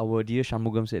what our dear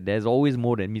Shanmugam said, there's always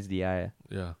more that meets the eye.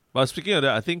 Yeah. But speaking of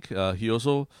that, I think he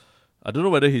also, I don't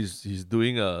know whether he's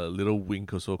doing a little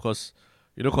wink or so, because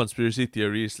conspiracy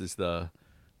theories is the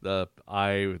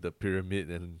eye with the pyramid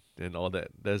and all that.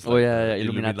 There's like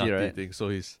Illuminati, right? thing. So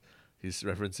he's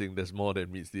referencing there's more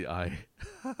than meets the eye.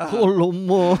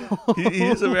 He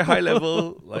is a very high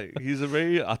level, like he's a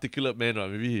very articulate man, right?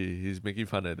 Maybe he's making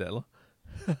fun of that.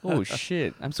 Oh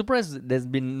shit! I'm surprised there's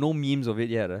been no memes of it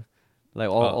yet. Like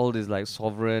all this like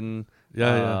sovereign,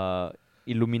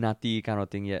 Illuminati kind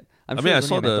of thing yet. I mean, I it's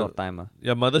saw only a matter of time.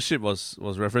 Mothership was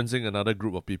referencing another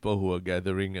group of people who were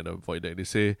gathering at a void deck. They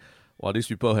say, "Wow, these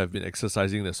people have been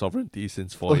exercising their sovereignty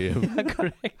since 4 a.m." Yeah,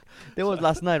 correct. That was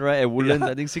last night, right? At Woodlands,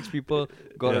 I think 6 people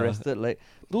got arrested. Like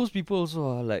those people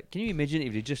also are like, can you imagine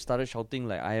if they just started shouting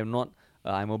like, "I am not,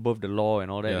 I'm above the law" and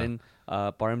all that? And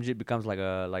then Paramjit becomes like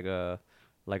a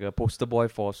poster boy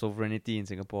for sovereignty in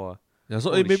Singapore. Yeah,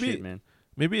 so Holy shit, man.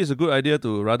 Maybe it's a good idea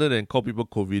to, rather than call people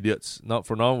COVIDiots,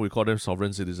 for now we call them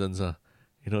sovereign citizens. Then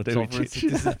sovereign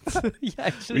citizens. Yeah,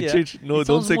 actually, change. No,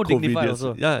 don't say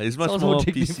COVIDiots. Yeah, it's much more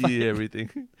PC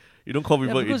everything. You don't call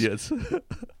people idiots.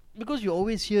 Because you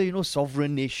always hear,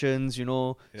 sovereign nations,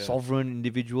 sovereign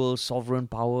individuals, sovereign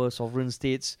power, sovereign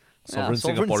states. Sovereign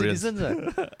Singaporeans.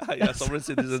 Citizens. Sovereign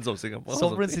citizens of Singapore.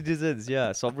 Sovereign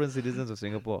citizens of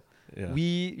Singapore. Yeah.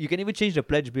 You can even change the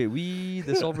pledge bit. We,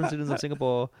 the sovereign citizens of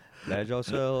Singapore, pledge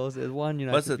ourselves as one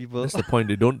united people. That's the point.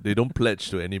 They don't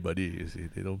pledge to anybody. You see,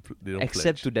 they don't except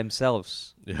pledge to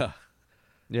themselves. Yeah.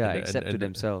 Yeah, except to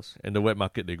themselves. And the wet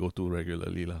market they go to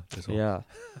regularly, lah. Yeah.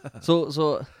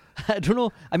 So I don't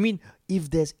know. I mean, if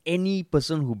there's any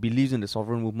person who believes in the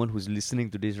sovereign movement who's listening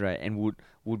to this, right, and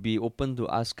would be open to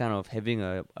us kind of having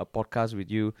a podcast with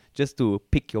you just to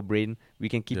pick your brain, we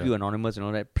can keep you anonymous and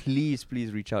all that. Please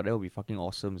reach out. That would be fucking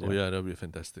awesome. Oh yeah, that would be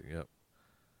fantastic. Yep.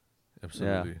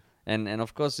 Absolutely. Yeah. And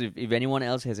of course, if anyone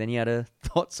else has any other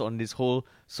thoughts on this whole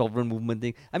sovereign movement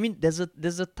thing, I mean, there's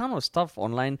a ton of stuff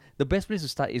online. The best place to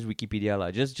start is Wikipedia,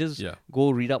 lah. Just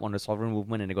go read up on the sovereign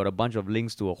movement, and they got a bunch of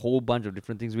links to a whole bunch of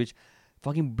different things, which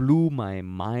fucking blew my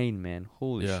mind, man.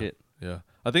 Holy shit. Yeah.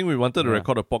 I think we wanted to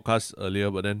record a podcast earlier,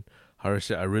 but then Harish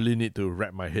said, I really need to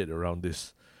wrap my head around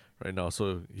this right now.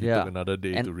 So he took another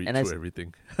day to read through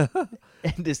everything.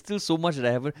 And there's still so much that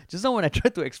I haven't. Just now when I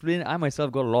tried to explain, I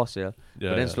myself got lost, but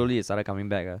then slowly it started coming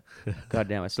back. God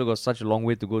damn, I still got such a long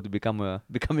way to go to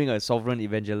becoming a sovereign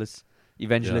evangelist.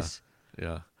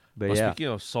 Yeah. But speaking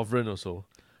of sovereign also,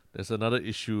 there's another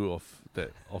issue of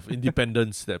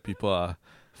independence that people are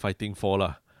fighting for,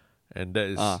 lah. And that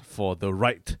is for the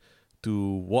right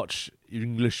to watch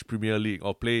English Premier League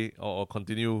or play or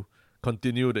continue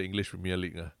the English Premier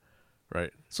League.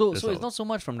 Right. So it's not so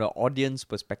much from the audience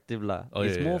perspective, lah.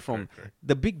 It's more from correct.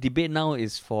 The big debate now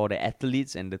is for the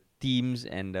athletes and the teams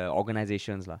and the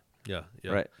organizations, lah. Yeah.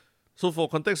 Right. So for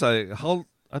context, I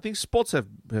think sports have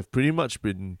pretty much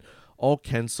been all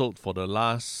cancelled for the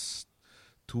last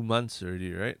 2 months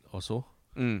already, right? Also,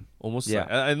 almost. Yeah.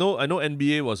 I know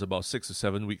NBA was about 6 to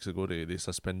 7 weeks ago. They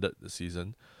suspended the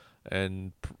season,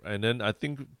 and then I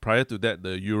think prior to that,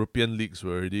 the European leagues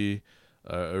were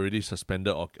already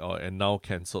suspended or and now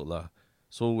cancelled, lah.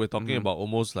 So we're talking about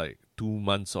almost like 2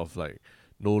 months of like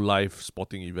no live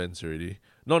sporting events already.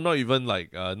 Not even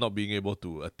like not being able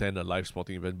to attend a live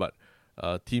sporting event, but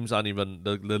teams aren't even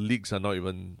the leagues are not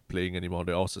even playing anymore.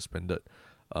 They're all suspended.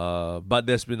 But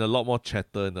there's been a lot more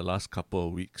chatter in the last couple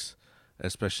of weeks,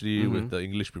 especially with the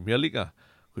English Premier League,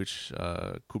 which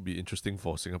could be interesting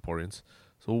for Singaporeans.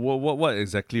 So what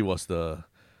exactly was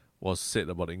said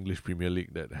about the English Premier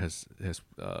League that has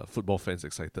football fans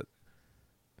excited?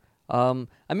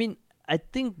 I mean, I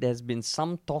think there's been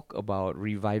some talk about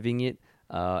reviving it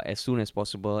as soon as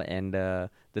possible, and the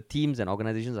teams and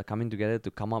organizations are coming together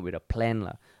to come up with a plan,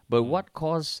 lah. But what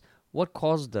caused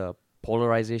the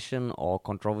polarization or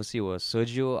controversy was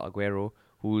Sergio Aguero,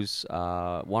 who's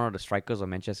one of the strikers of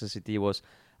Manchester City, was,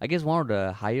 I guess, one of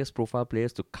the highest profile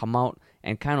players to come out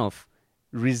and kind of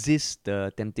resist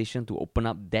the temptation to open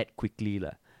up that quickly,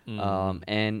 lah.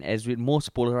 And as with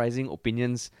most polarizing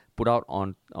opinions put out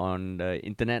on the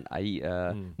internet, i.e.,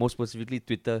 more specifically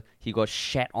Twitter, he got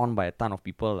shat on by a ton of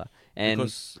people, lah. And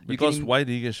because why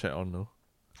did he get shat on though?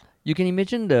 You can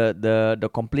imagine the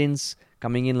complaints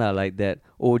coming in, lah, like that.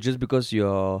 Oh, just because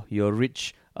you're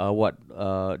rich, there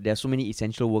are so many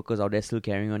essential workers out there still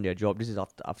carrying on their job. This is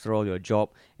after all your job,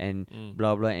 and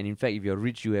blah blah. And in fact, if you're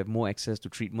rich, you have more access to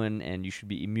treatment, and you should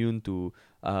be immune to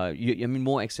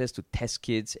more access to test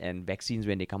kits and vaccines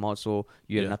when they come out. So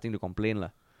you have nothing to complain, lah.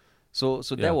 So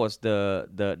that was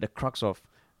the crux of.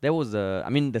 That was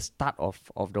the start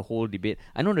of the whole debate.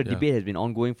 I know the debate has been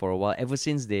ongoing for a while, ever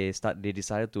since they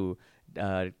decided to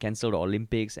cancel the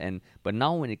Olympics, but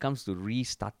now when it comes to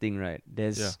restarting, right,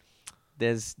 there's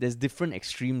different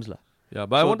extremes, lah. Yeah,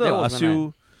 but so I wanted to ask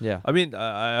you. I mean,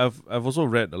 I've also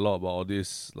read a lot about all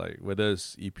this, like whether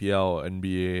it's EPL or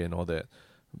NBA and all that.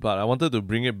 But I wanted to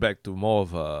bring it back to more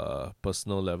of a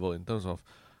personal level in terms of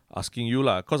asking you,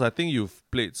 lah, because I think you've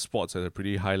played sports at a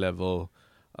pretty high level.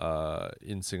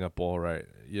 In Singapore, right?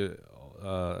 You're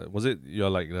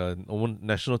like the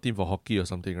national team for hockey or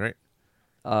something, right?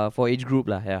 For age group,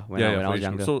 lah. Yeah, when I was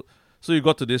younger. So you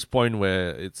got to this point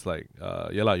where it's like,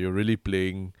 you're really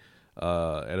playing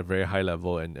at a very high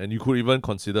level, and you could even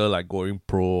consider like going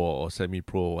pro or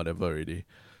semi-pro or whatever already.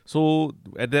 So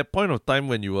at that point of time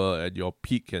when you were at your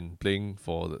peak and playing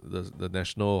for the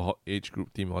national age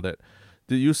group team, all that,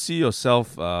 did you see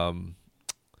yourself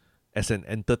as an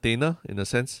entertainer in a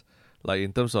sense, like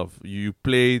in terms of you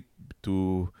play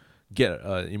to get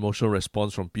an emotional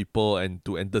response from people and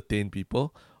to entertain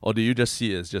people, or do you just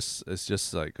see it as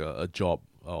just like a job,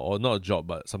 or not a job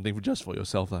but something just for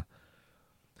yourself, lah?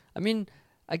 I mean,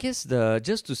 I guess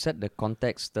just to set the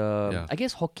context, I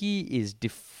guess hockey is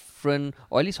different,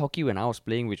 or at least hockey when I was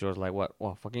playing, which was like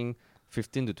fucking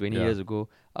 15 to 20 years ago.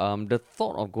 The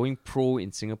thought of going pro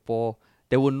in Singapore,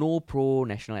 there were no pro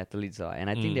national athletes, and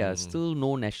I think there are still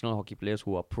no national hockey players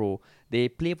who are pro. They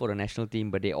play for the national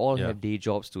team, but they all have day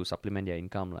jobs to supplement their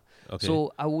income, Okay.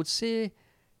 So I would say,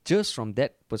 just from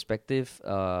that perspective,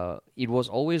 it was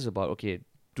always about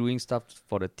doing stuff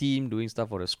for the team, doing stuff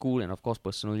for the school, and of course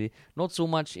personally, not so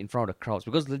much in front of the crowds,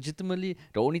 because legitimately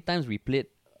the only times we played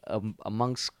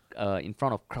amongst in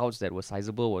front of crowds that were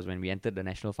sizable was when we entered the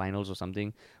national finals or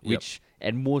something, which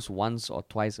at most once or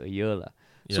twice a year, lah.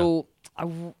 So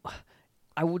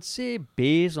I would say,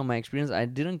 based on my experience, I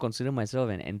didn't consider myself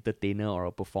an entertainer or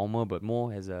a performer, but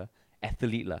more as a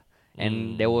athlete, lah.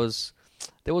 And there was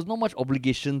not much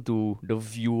obligation to the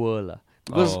viewer, lah.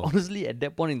 Because honestly, at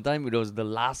that point in time, it was the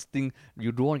last thing.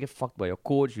 You don't want to get fucked by your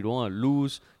coach. You don't want to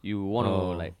lose. You want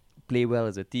to play well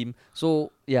as a team.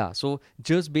 So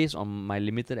just based on my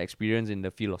limited experience in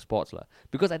the field of sports, lah.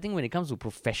 Because I think when it comes to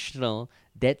professional,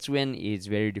 that's when it's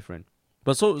very different.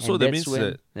 But so that means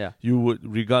that you would,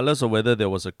 regardless of whether there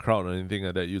was a crowd or anything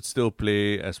like that, you'd still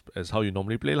play as how you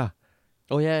normally play, lah.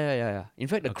 Oh yeah. In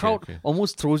fact, the crowd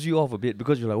almost throws you off a bit,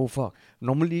 because you're like, oh fuck.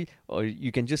 Normally,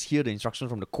 you can just hear the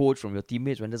instructions from the coach, from your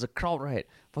teammates. When there's a crowd, right?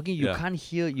 Fucking, you can't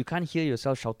hear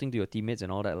yourself shouting to your teammates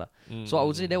and all that, lah. So I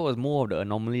would say that was more of the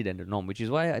anomaly than the norm, which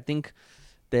is why I think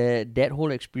that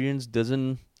whole experience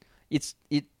doesn't.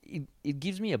 It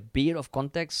gives me a bit of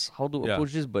context how to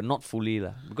approach this, but not fully,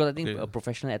 lah. Because I think a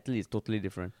professional athlete is totally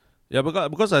different. Yeah,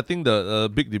 because I think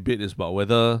the big debate is about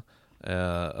whether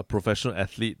a professional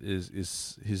athlete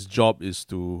is his job is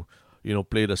to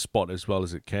play the sport as well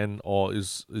as it can, or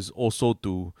is also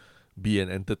to be an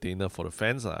entertainer for the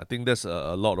fans. I think that's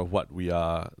a lot of what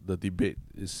the debate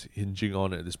is hinging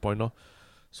on at this point, no?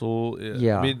 So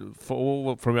I mean,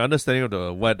 from your understanding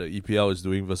of what the EPL is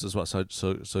doing versus what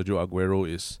Sergio Aguero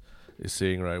is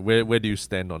saying, right? Where do you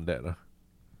stand on that?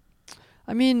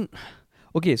 I mean,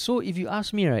 okay, so if you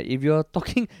ask me, right, if you're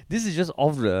talking, this is just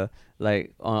off the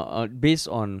based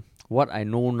on what I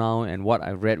know now and what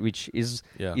I've read, which is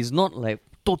not like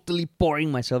totally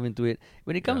pouring myself into it.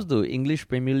 When it comes to English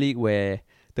Premier League, where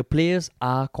the players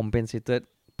are compensated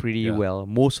pretty well,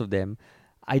 most of them,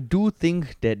 I do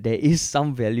think that there is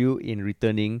some value in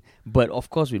returning, but of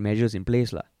course with measures in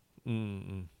place, lah.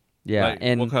 Yeah, like,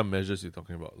 and what kind of measures are you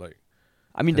talking about? Like,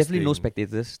 I mean, definitely no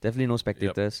testing.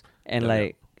 spectators, and Yep,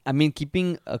 like, I mean,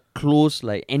 keeping a close,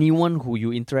 like, anyone who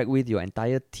you interact with, your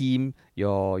entire team,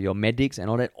 your medics and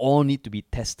all that, all need to be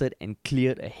tested and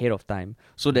cleared ahead of time,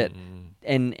 so that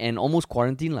and almost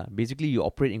quarantine lah. Basically, you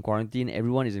operate in quarantine.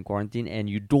 Everyone is in quarantine, and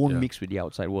you don't mix with the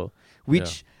outside world.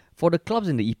 Which for the clubs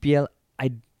in the EPL,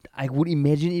 I would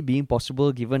imagine it being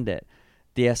possible, given that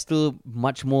they are still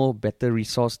much more better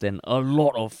resourced than a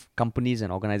lot of companies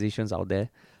and organizations out there.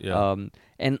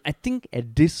 And I think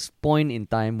at this point in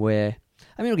time where,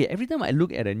 I mean, okay, every time I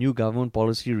look at a new government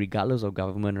policy, regardless of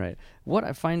government, right, what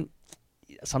I find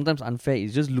sometimes unfair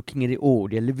is just looking at it, oh,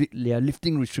 they are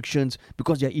lifting restrictions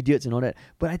because they're idiots and all that.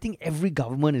 But I think every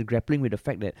government is grappling with the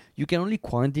fact that you can only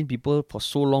quarantine people for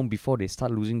so long before they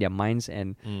start losing their minds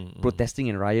and protesting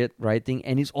and rioting.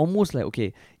 And it's almost like,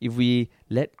 okay, if we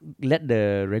let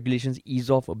the regulations ease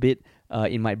off a bit,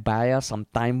 it might buy us some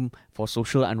time for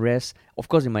social unrest. Of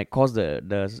course, it might cause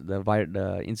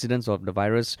the incidence of the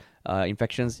virus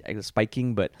infections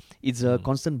spiking, but it's a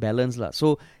constant balance lah.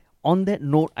 So on that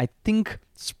note, I think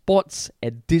sports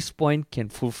at this point can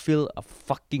fulfill a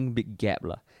fucking big gap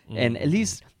lah, and at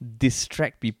least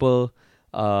distract people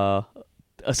a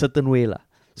certain way lah.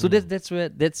 So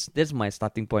that's my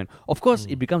starting point. Of course,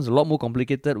 it becomes a lot more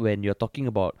complicated when you're talking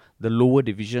about the lower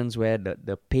divisions where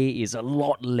the pay is a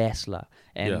lot less lah,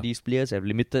 and these players have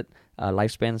limited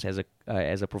lifespans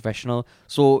as a professional.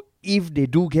 So if they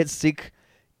do get sick,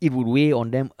 it would weigh on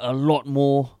them a lot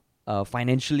more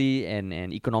financially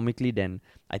and economically than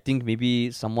I think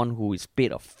maybe someone who is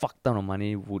paid a fuck ton of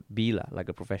money would be lah, like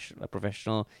a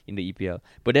professional in the EPL.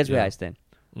 But that's where I stand.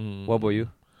 What about you?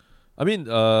 I mean,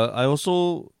 I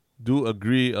also do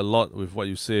agree a lot with what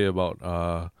you say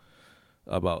about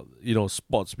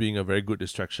sports being a very good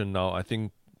distraction now. I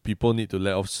think people need to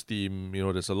let off steam.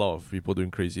 There's a lot of people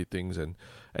doing crazy things, and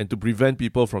to prevent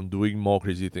people from doing more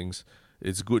crazy things,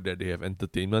 it's good that they have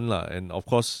entertainment lah. And of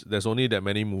course, there's only that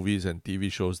many movies and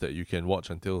TV shows that you can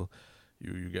watch until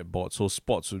you get bored. So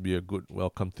sports would be a good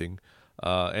welcome thing.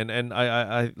 And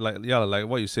I like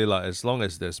what you say lah. As long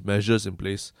as there's measures in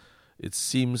place, it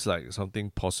seems like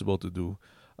something possible to do.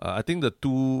 I think the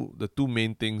two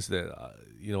main things that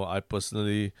I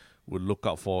personally would look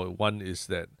out for. One is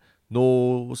that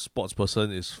no sports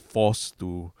person is forced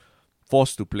to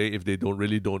play if they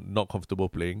not comfortable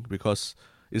playing, because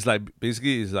it's like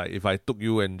if I took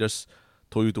you and just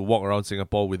told you to walk around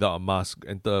Singapore without a mask,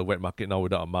 enter a wet market now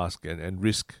without a mask, and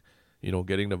risk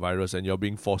getting the virus, and you're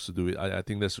being forced to do it. I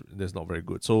think that's not very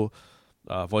good. So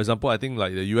for example, I think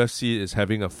like the UFC is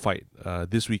having a fight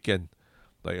this weekend,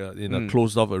 like in a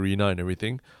closed off arena and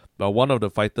everything. But one of the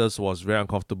fighters was very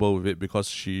uncomfortable with it because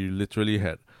she literally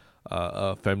had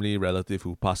a family relative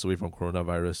who passed away from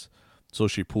coronavirus. So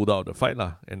she pulled out the fight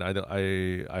lah, and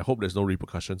I hope there's no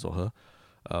repercussions for her.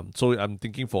 So I'm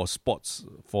thinking for sports,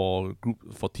 for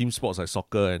team sports like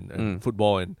soccer and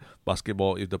football and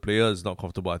basketball, if the player is not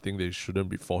comfortable, I think they shouldn't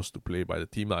be forced to play by the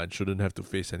team and shouldn't have to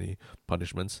face any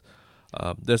punishments.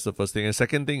 That's the first thing. And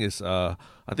second thing is, I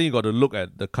think you got to look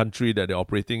at the country that they're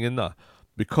operating in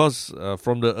because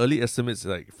from the early estimates,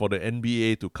 like for the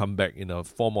NBA to come back in a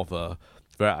form of a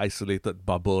very isolated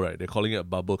bubble, right? They're calling it a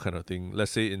bubble kind of thing. Let's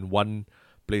say in one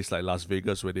place like Las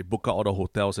Vegas, where they book out all the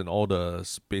hotels and all the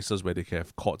spaces where they can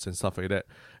have courts and stuff like that,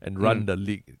 and run the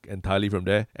league entirely from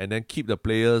there, and then keep the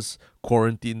players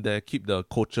quarantined there, keep the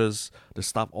coaches, the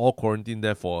staff all quarantined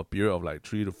there for a period of like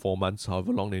 3 to 4 months,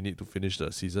 however long they need to finish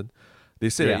the season. They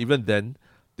say that even then,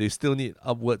 they still need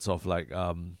upwards of like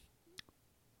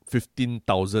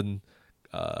 15,000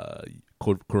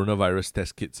 coronavirus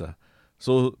test kits.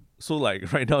 So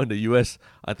like right now in the US,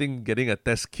 I think getting a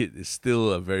test kit is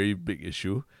still a very big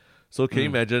issue. So can you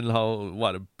imagine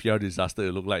what a PR disaster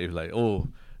it look like if like, oh,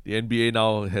 the NBA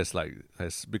now has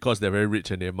because they're very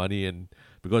rich and they have money, and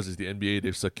because it's the NBA,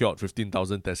 they've secured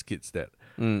 15,000 test kits that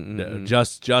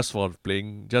just for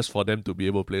playing, just for them to be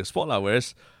able to play a sport lah.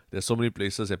 Whereas there's so many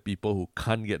places and people who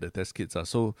can't get the test kits.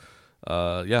 So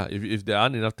if there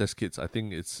aren't enough test kits, I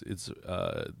think it's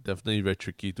definitely very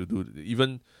tricky to do.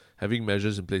 Even having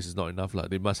measures in place is not enough lah.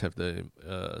 They must have the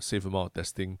safe amount of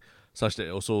testing, such that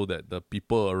also that the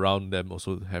people around them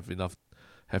also have enough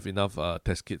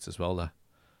test kits as well lah.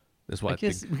 That's what I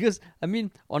guess think. because I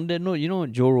mean, on that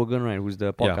note, Joe Rogan, right, who's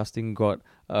the podcasting god.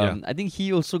 I think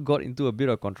he also got into a bit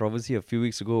of controversy a few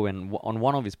weeks ago when on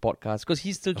one of his podcasts, because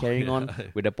he's still carrying on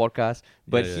with the podcast,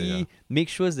 but he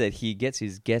makes sure that he gets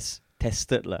his guests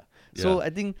tested, lah. So I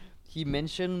think he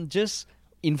mentioned just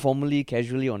informally,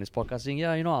 casually on his podcast saying,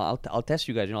 I'll test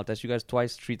you guys. I'll test you guys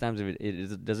twice, 3 times if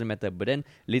it doesn't matter. But then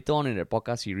later on in the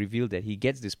podcast, he revealed that he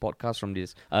gets this podcast from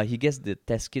this. He gets the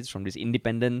test kits from this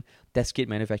independent test kit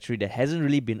manufacturer that hasn't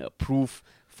really been approved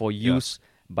for use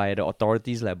by the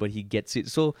authorities, but he gets it.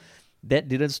 So that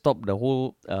didn't stop the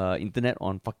whole internet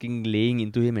on fucking laying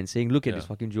into him and saying, look at this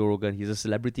fucking Joe Rogan, he's a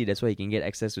celebrity, that's why he can get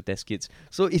access to test kits.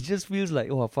 So it just feels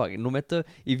like, oh fuck, no matter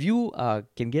if you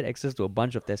can get access to a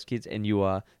bunch of test kits and you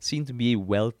are seen to be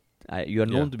you are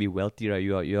known to be wealthy, right?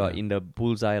 You are in the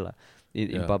bullseye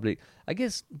in public. I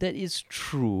guess that is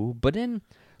true, but then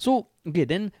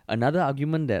then another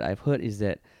argument that I've heard is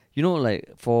that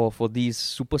for these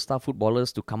superstar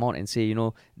footballers to come out and say,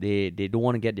 they don't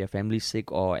want to get their family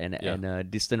sick or and a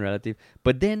distant relative.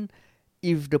 But then,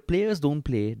 if the players don't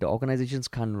play, the organizations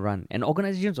can't run. And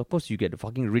organizations, of course, you get the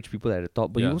fucking rich people at the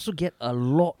top, but you also get a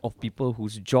lot of people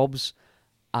whose jobs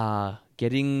are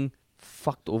getting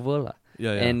fucked over, lah.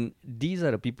 And these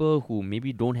are the people who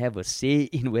maybe don't have a say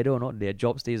in whether or not their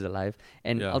job stays alive.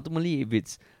 And ultimately, if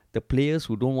it's the players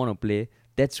who don't want to play,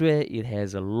 that's where it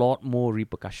has a lot more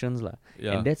repercussions, lah.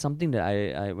 And that's something that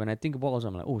I when I think about also,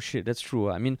 I'm like, oh shit, that's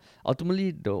true. I mean,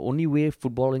 ultimately, the only way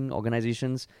footballing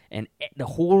organizations and the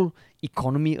whole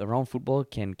economy around football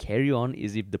can carry on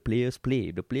is if the players play.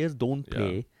 If the players don't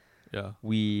play,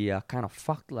 we are kind of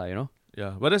fucked, lah.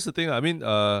 Yeah, but that's the thing. I mean,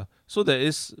 so there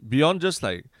is beyond just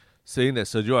like saying that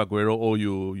Sergio Aguero,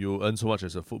 you earn so much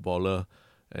as a footballer.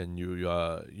 And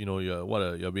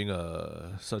you're being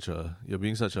such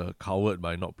a coward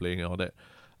by not playing and all that.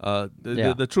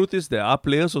 The truth is there are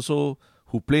players also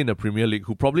who play in the Premier League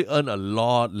who probably earn a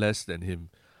lot less than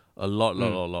him, a lot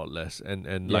less,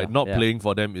 and not playing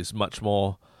for them is much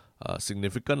more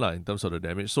significant in terms of the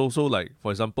damage. So like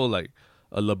for example, like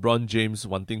a LeBron James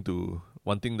wanting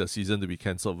the season to be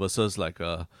cancelled versus like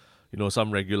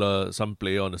some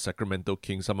player on the Sacramento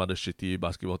Kings, some other shitty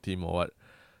basketball team or what.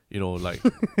 Like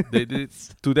they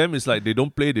to them it's like they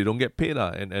don't play, they don't get paid,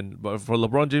 but for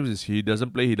LeBron James, he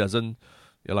doesn't play, he doesn't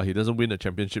win a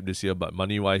championship this year, but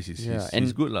money wise he's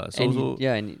good,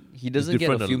 and he doesn't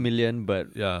get a few million, but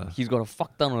he's got a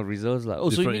fuck ton of reserves, like. Oh,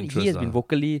 so you mean he has been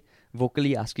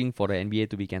vocally asking for the NBA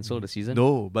to be cancelled the season?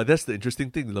 No, but that's the interesting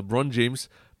thing. LeBron James,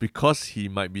 because he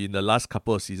might be in the last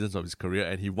couple of seasons of his career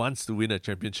and he wants to win a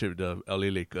championship with the LA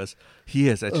Lakers, he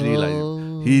has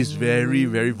actually he's very,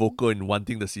 very vocal in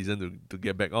wanting the season to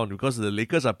get back on because the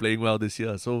Lakers are playing well this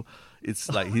year. So it's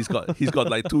like he's got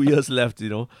like 2 years left,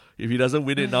 If he doesn't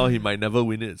win it now, he might never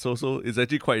win it. So it's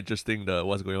actually quite interesting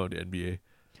what's going on in the NBA.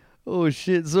 Oh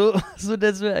shit. So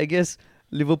that's where I guess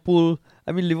Liverpool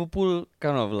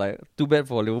kind of like, too bad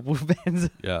for Liverpool fans.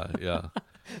 Yeah.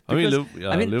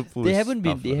 Liverpool they haven't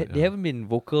been tough, they haven't been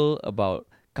vocal about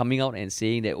coming out and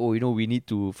saying that we need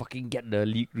to fucking get the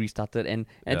league restarted. And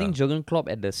I think Jurgen Klopp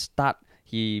at the start,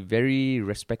 he very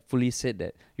respectfully said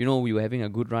that we were having a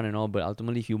good run and all, but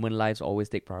ultimately human lives always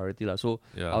take priority, lah. So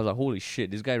I was like, holy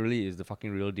shit, this guy really is the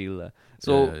fucking real deal, lah.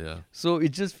 So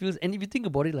it just feels, and if you think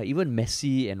about it, like even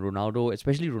Messi and Ronaldo,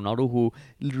 especially Ronaldo, who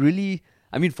really,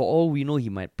 I mean, for all we know, he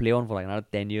might play on for like another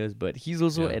 10 years, but he's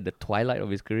also at the twilight of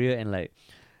his career. And like,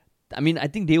 I mean, I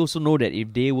think they also know that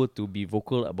if they were to be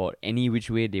vocal about any which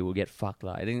way, they will get fucked,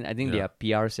 lah. I think they are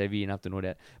PR savvy enough to know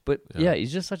that. But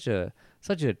it's just such a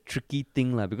tricky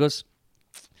thing, lah, because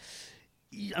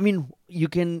I mean, you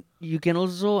can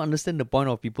also understand the point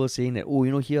of people saying that,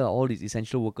 here are all these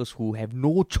essential workers who have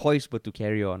no choice but to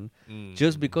carry on,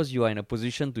 just because you are in a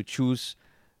position to choose.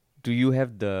 Do you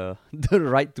have the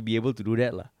right to be able to do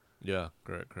that, lah? Yeah,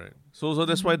 correct. So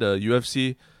that's why the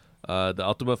UFC, the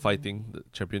Ultimate Fighting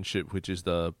Championship, which is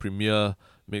the premier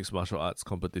mixed martial arts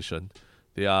competition,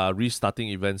 they are restarting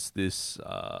events this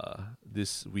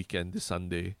weekend, this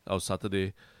Sunday or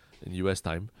Saturday in US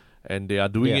time, and they are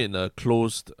doing it in a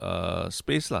closed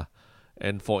space, lah.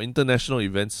 And for international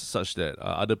events such that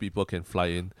other people can fly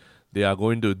in, they are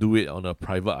going to do it on a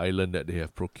private island that they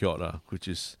have procured, which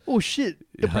is... Oh shit,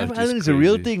 the private island is a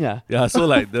real thing, Yeah, so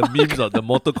like the memes, the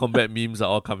Mortal Kombat memes are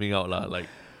all coming out, lah. Like,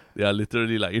 they are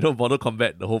literally like, Mortal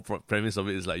Kombat, the whole premise of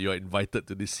it is like you are invited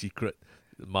to this secret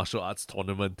martial arts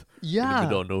tournament in the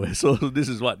middle of nowhere. So this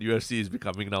is what UFC is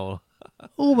becoming now.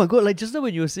 Oh my god, like just now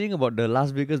when you were saying about the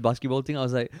Las Vegas basketball thing, I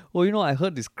was like, I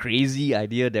heard this crazy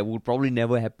idea that would probably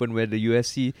never happen where the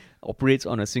UFC operates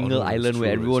on a single island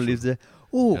where everyone lives there.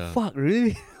 Oh, Yeah. fuck,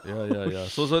 really? Yeah.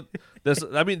 So there's,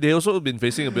 I mean, they also been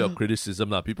facing a bit of criticism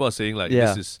now. People are saying like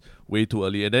Yeah. this is way too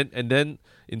early, and then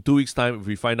in 2 weeks' time, if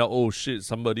we find out, oh shit,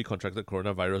 somebody contracted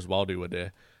coronavirus while they were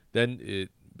there, then it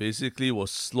basically will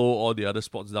slow all the other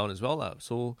sports down as well, lah.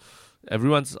 So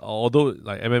everyone's, although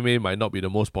like MMA might not be the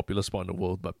most popular sport in the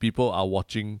world, but people are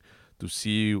watching to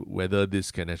see whether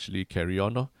this can actually carry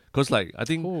on, no? Because like I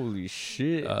think Holy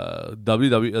shit.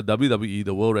 WWE,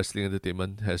 the World Wrestling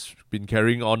Entertainment, has been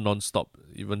carrying on non-stop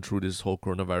even through this whole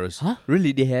coronavirus. Huh?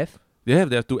 Really? They have? They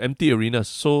have to empty arenas.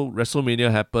 So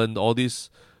WrestleMania happened, all these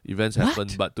events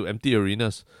happened, but to empty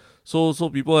arenas. So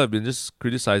people have been just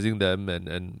criticizing them,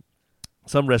 and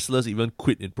some wrestlers even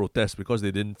quit in protest because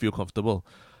they didn't feel comfortable.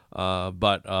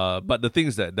 But the thing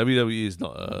is that WWE is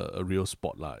not a real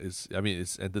sport, lah. It's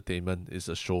entertainment, it's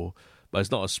a show, but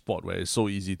it's not a sport where it's so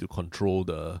easy to control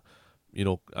the,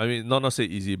 not say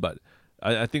easy, but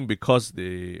I think because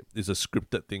it's a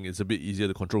scripted thing, it's a bit easier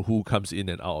to control who comes in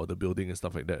and out of the building and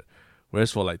stuff like that.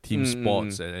 Whereas for like team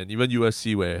sports and even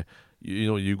UFC, where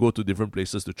you go to different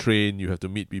places to train, you have to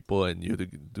meet people and you have to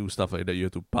do stuff like that. You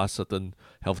have to pass certain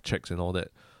health checks and all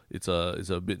that. It's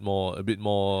a bit more bit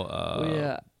more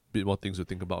things to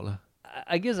think about, lah.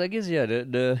 I guess yeah,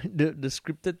 the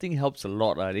scripted thing helps a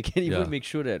lot. They can even make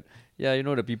sure that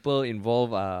the people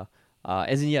involved are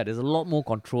as in there's a lot more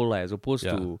control as opposed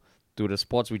to the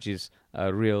sports which is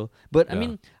real. But I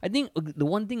mean, I think the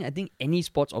one thing I think any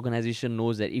sports organization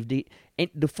knows that if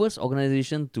the first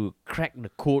organization to crack the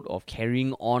code of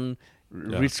carrying on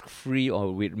risk-free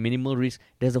or with minimal risk,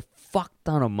 there's a fuck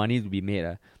ton of money to be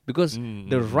made. Because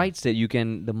the rights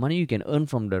the money you can earn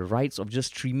from the rights of just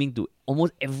streaming to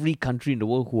almost every country in the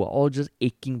world who are all just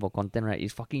aching for content, right,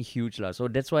 is fucking huge, lah. So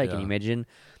that's why I can imagine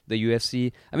the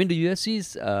UFC. I mean, the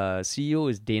UFC's CEO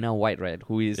is Dana White, right,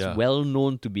 who is well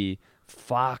known to be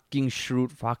fucking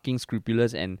shrewd, fucking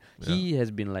scrupulous, and he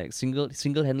has been like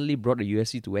single-handedly brought the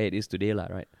UFC to where it is today, lah,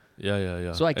 right?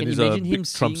 Yeah. So I can and he's imagine a him big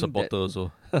Trump seeing supporter that.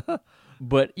 also.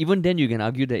 But even then, you can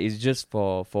argue that it's just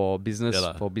for business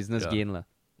gain, lah.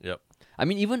 Yep. I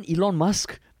mean, even Elon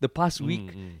Musk, the past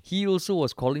week, he also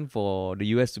was calling for the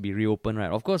US to be reopened, right?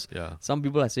 Of course, some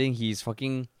people are saying he's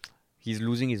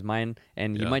losing his mind,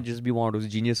 and he might just be one of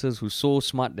those geniuses who's so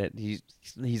smart that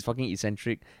he's fucking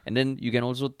eccentric. And then you can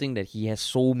also think that he has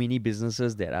so many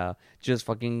businesses that are just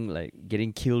fucking like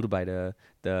getting killed by the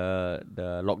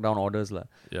lockdown orders, lah.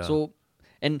 Yeah. So,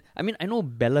 and I mean, I know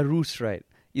Belarus, right,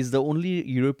 is the only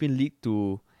European league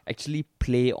to actually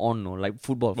play on, like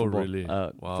football. Oh, really?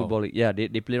 Wow. Football league. Yeah, they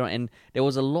play on, and there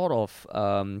was a lot of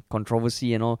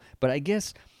controversy and all. But I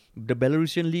guess the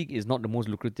Belarusian league is not the most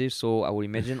lucrative, so I would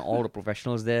imagine all the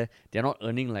professionals there, they're not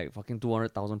earning like fucking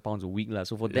 £200,000 a week, lah.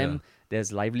 So for them,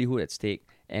 there's livelihood at stake,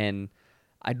 and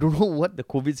I don't know what the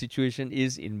COVID situation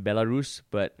is in Belarus,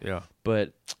 but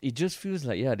it just feels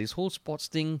like this whole sports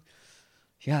thing.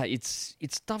 Yeah, it's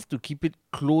tough to keep it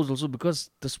close also because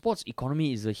the sports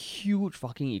economy is a huge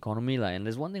fucking economy, lah. And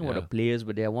there's one thing about the players,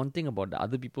 but there's one thing about the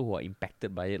other people who are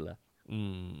impacted by it, lah.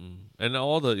 And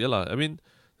all the I mean,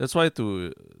 that's why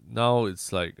now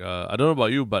it's like I don't know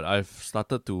about you, but I've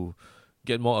started to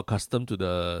get more accustomed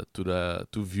to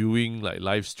viewing like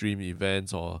live stream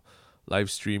events or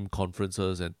live stream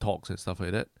conferences and talks and stuff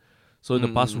like that. So in the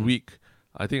past week,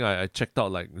 I think I checked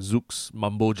out like Zook's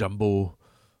Mambo Jumbo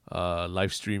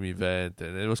live stream event,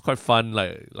 and it was quite fun,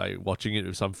 like watching it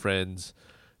with some friends,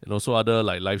 and also other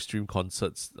like live stream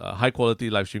concerts, high quality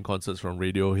live stream concerts from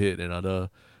Radiohead and other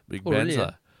big bands.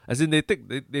 Really? As in they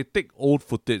take old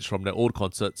footage from their old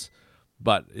concerts,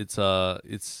 but it's all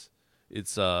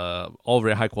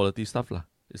very high quality stuff, lah.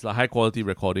 It's like high quality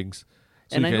recordings.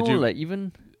 So and I know like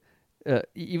even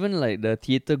like the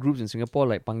theatre groups in Singapore,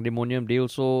 like Pandemonium, they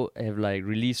also have like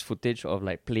released footage of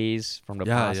like plays from the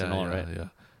past and all, right?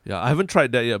 Yeah, I haven't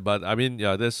tried that yet, but I mean,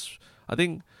 I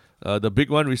think the big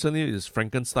one recently is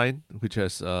Frankenstein, which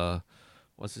has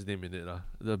what's his name in it?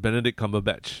 The Benedict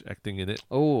Cumberbatch acting in it.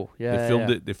 Oh, yeah.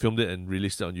 They filmed it and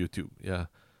released it on YouTube. Yeah.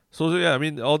 So I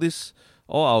mean,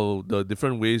 the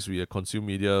different ways we consume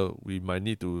media, we might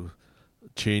need to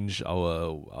change our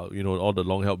all the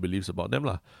long held beliefs about them,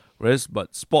 lah.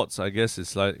 But sports, I guess,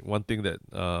 is like one thing that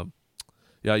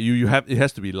it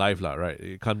has to be live, lah, right?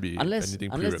 It can't be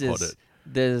anything pre-recorded.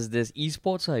 There's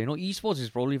esports, esports is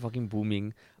probably fucking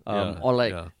booming, or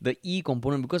like the E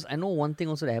component, because I know one thing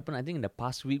also that happened, I think in the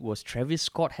past week, was Travis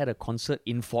Scott had a concert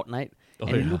in Fortnite,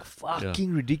 it looked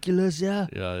fucking ridiculous, Yeah,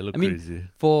 it looked crazy.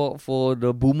 For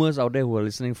the boomers out there who are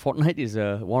listening, Fortnite is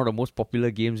one of the most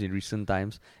popular games in recent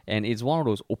times, and it's one of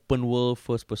those open world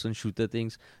first person shooter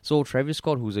things. So Travis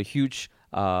Scott, who's a huge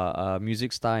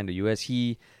music star in the US,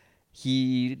 he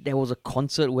there was a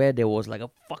concert where there was like a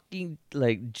fucking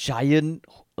like giant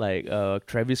like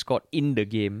Travis Scott in the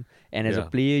game, and as a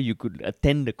player you could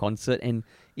attend the concert, and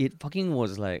it fucking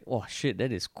was like, oh shit,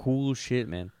 that is cool shit,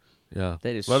 man. Yeah,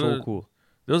 that is so cool.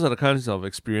 Those are the kinds of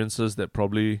experiences that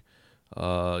probably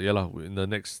in the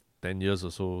next 10 years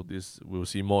or so, we'll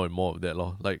see more and more of that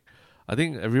lor. Like I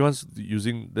think everyone's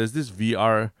there's this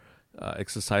VR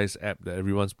exercise app that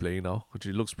everyone's playing now, which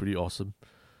it looks pretty awesome.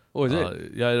 Oh, is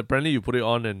it? Yeah, apparently you put it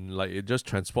on and like it just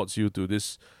transports you to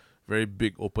this very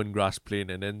big open grass plain,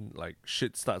 and then like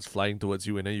shit starts flying towards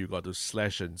you, and then you got to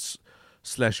slash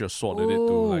your sword at it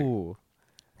to like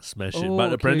smash it.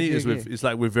 But apparently it's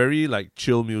like with very like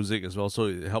chill music as well, so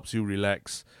it helps you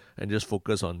relax and just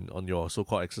focus on your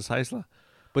so-called exercise lah.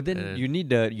 But then you need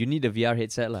the VR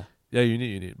headset lah. Yeah, you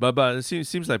need. But it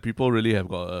seems like people really have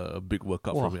got a big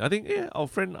workout from it. I think our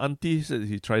friend Auntie said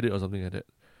he tried it or something like that.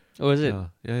 Oh, is it?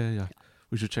 Yeah.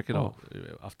 We should check it out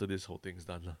after this whole thing's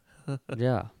done lah.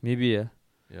 Yeah, maybe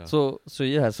Yeah. So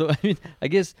I mean, I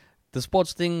guess the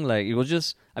sports thing, like, it was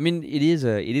just, I mean, it is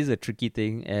a tricky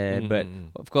thing, but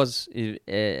of course,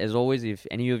 as always, if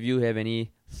any of you have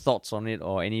any thoughts on it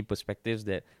or any perspectives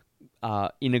that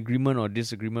are in agreement or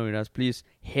disagreement with us, please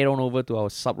head on over to our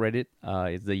subreddit.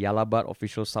 It's the Yalabat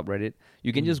official subreddit.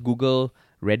 You can just Google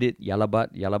Reddit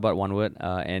Yalabat one word,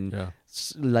 and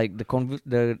like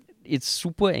it's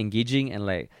super engaging, and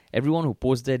like everyone who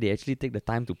posts there, they actually take the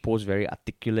time to post very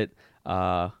articulate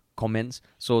comments.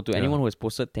 So to anyone who has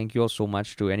posted, thank you all so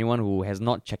much. To anyone who has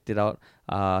not checked it out,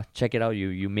 check it out.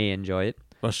 You may enjoy it.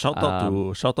 But shout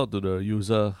out to the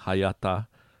user Hayata,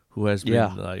 who has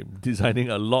been like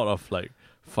designing a lot of like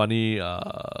funny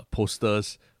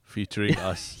posters featuring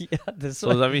us.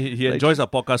 So I mean, he enjoys our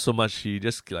podcast so much, he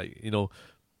just like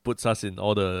puts us in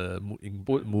all the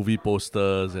movie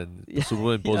posters and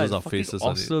Superman posters of faces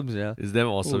awesome, on it. Yeah. It's damn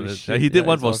awesome. Shit, he did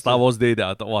one for awesome. Star Wars Day that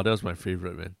I thought, wow, that was my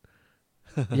favorite, man.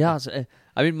 Yeah, so,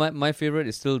 I mean, my favorite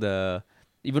is still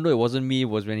even though it wasn't me,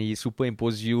 was when he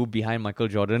superimposed you behind Michael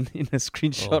Jordan in a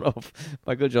screenshot of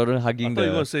Michael Jordan hugging I thought you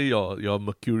were going to say your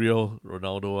Mercurial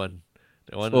Ronaldo one.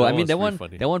 That one. I mean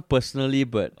funny. that one personally,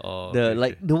 but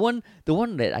the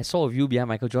one that I saw of you behind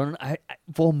Michael Jordan, I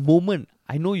for a moment,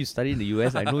 I know you studied in the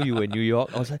US, I know you were in New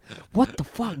York. I was like, what the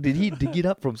fuck? Did he dig it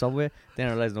up from somewhere? Then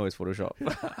I realized no, it's Photoshop.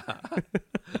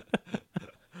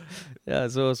 Yeah,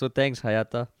 so thanks,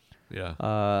 Hayata. Yeah.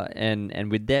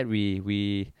 And with that,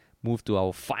 we move to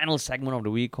our final segment of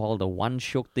the week called the One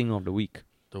Shiok Thing of the Week.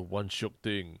 The One Shiok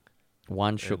Thing.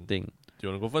 One Shiok Thing. Do you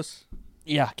want to go first?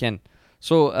 Yeah, can.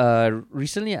 So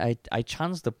recently I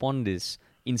chanced upon this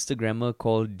Instagrammer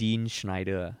called Dean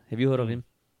Schneider. Have you heard of him?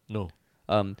 No.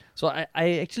 So I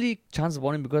actually chanced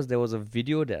upon him because there was a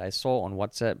video that I saw on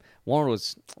WhatsApp. One of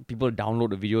those people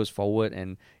download the videos forward,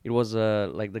 and it was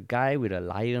like the guy with a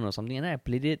lion or something, and I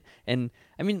played it. And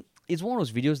I mean, it's one of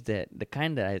those videos that the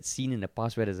kind that I had seen in the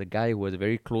past where there's a guy who has a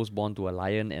very close bond to a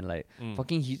lion, and like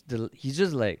fucking he's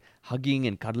just like hugging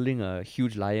and cuddling a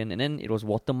huge lion, and then it was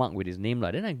watermarked with his name.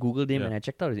 Then I googled him and I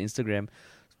checked out his Instagram.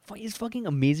 He's fucking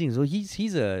amazing. So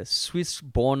he's a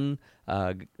Swiss-born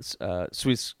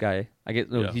Swiss guy. I guess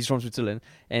he's from Switzerland,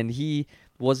 and he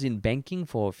was in banking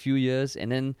for a few years,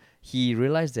 and then he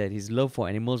realized that his love for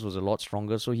animals was a lot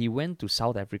stronger. So he went to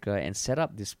South Africa and set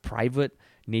up this private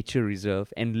nature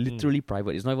reserve, and literally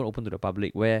private. It's not even open to the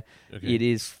public, where it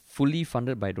is fully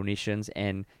funded by donations,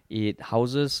 and it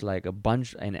houses like a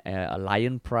bunch and a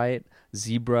lion pride,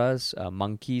 zebras,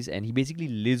 monkeys, and he basically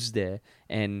lives there.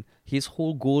 And his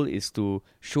whole goal is to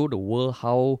show the world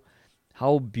how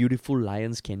beautiful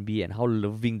lions can be and how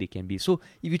loving they can be. So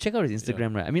if you check out his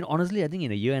Instagram, right, I mean, honestly, I think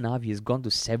in a year and a half, he's gone to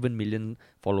 7 million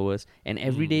followers. And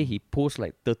every day he posts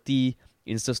like 30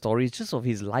 Insta stories just of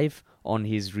his life on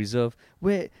his reserve,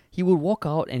 where he would walk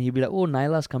out and he'd be like, oh,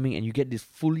 Nyla's coming. And you get this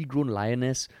fully grown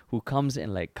lioness who comes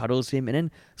and like cuddles him. And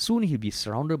then soon he'll be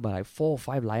surrounded by like 4 or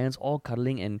 5 lions all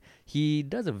cuddling. And he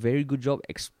does a very good job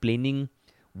explaining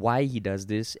why he does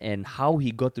this and how he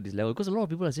got to this level, because a lot of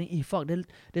people are saying, hey, fuck,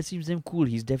 that seems damn cool,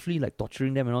 he's definitely like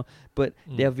torturing them and all. But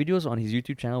there are videos on his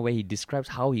YouTube channel where he describes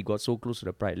how he got so close to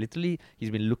the pride. Literally, he's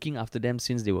been looking after them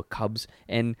since they were cubs,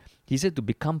 and he said to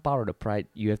become part of the pride,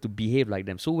 you have to behave like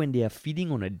them. So when they are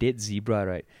feeding on a dead zebra,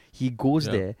 right, he goes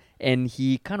there and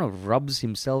he kind of rubs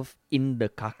himself in the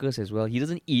carcass as well. He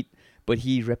doesn't eat, but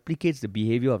he replicates the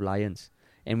behavior of lions.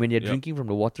 And when they're drinking from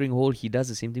the watering hole, he does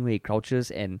the same thing where he crouches,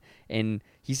 and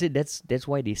he said that's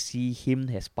why they see him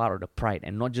as part of the pride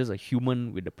and not just a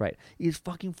human with the pride. It's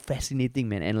fucking fascinating,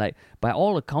 man. And like, by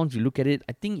all accounts, you look at it,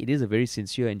 I think it is a very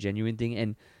sincere and genuine thing.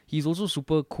 And he's also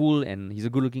super cool, and he's a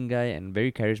good looking guy and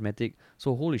very charismatic.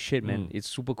 So holy shit, man, it's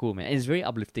super cool, man. And it's very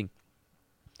uplifting.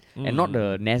 and not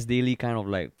the Nas Daily kind of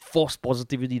like force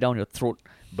positivity down your throat,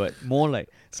 but more like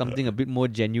something a bit more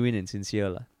genuine and sincere,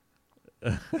 lah.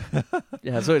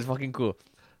 Yeah, so it's fucking cool.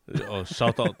 Oh,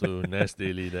 shout out to Nas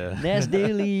Daily there. Nas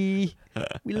Daily,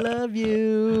 we love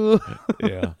you.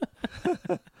 Yeah.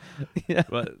 Yeah.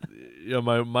 But yeah,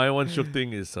 my one shook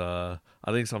thing is I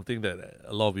think something that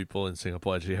a lot of people in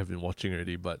Singapore actually have been watching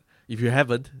already. But if you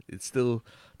haven't, there's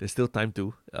still time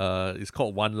to. It's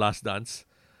called One Last Dance.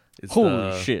 It's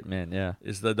Holy shit, man! Yeah,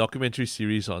 it's the documentary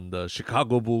series on the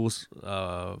Chicago Bulls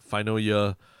final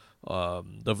year,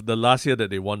 the last year that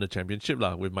they won the championship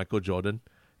lah with Michael Jordan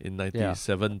in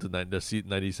 97 to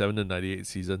 97 to 98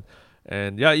 season.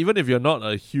 And yeah, even if you're not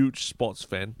a huge sports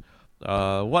fan,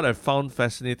 what I found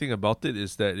fascinating about it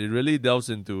is that it really delves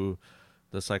into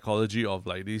the psychology of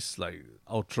like these like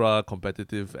ultra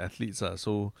competitive athletes.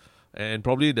 So, and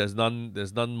probably there's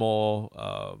none more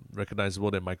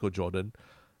recognizable than Michael Jordan.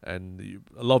 And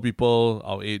a lot of people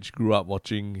our age grew up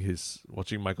watching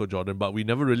Michael Jordan, but we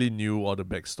never really knew all the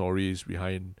backstories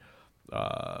behind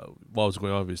what was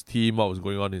going on with his team, what was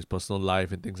going on in his personal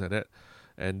life, and things like that.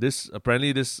 And this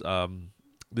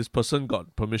person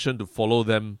got permission to follow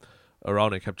them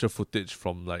around and capture footage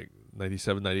from like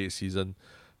 97, 98 season,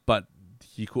 but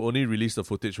he could only release the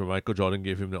footage when Michael Jordan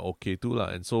gave him the okay to lah.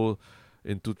 And so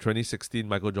into 2016,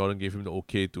 Michael Jordan gave him the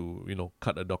okay to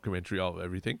cut a documentary out of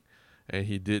everything. And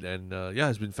he did, and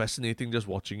it's been fascinating just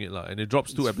watching it lah. And it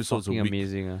drops 2 episodes a week.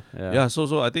 Amazing, yeah.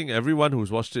 So I think everyone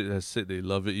who's watched it has said they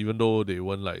love it, even though they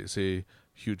weren't like say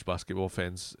huge basketball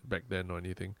fans back then or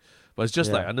anything. But it's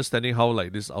just like understanding how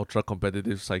like this ultra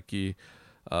competitive psyche,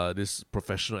 this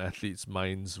professional athletes'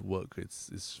 minds work.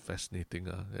 It's fascinating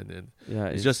and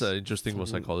it's just interesting for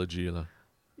psychology lah.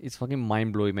 It's fucking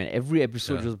mind blowing, man. Every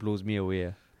episode just blows me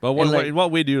away. But in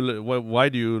what way do you why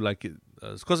do you like it?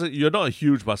 Because you're not a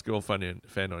huge basketball fan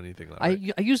or anything like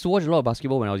that. I used to watch a lot of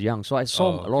basketball when I was young, so I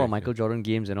saw a lot of Michael Jordan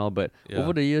games and all. But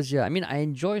over the years, I mean, I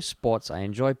enjoy sports. I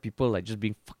enjoy people like just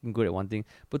being fucking good at one thing.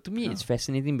 But to me, it's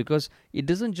fascinating because it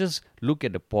doesn't just look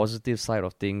at the positive side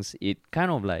of things. It kind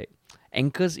of like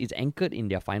it's anchored in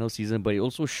their final season, but it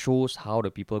also shows how the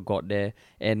people got there.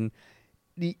 And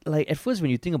like at first when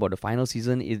you think about the final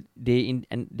season,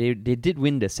 they did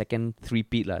win the second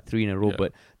three-peat, 3 in a row,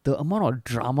 but the amount of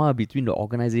drama between the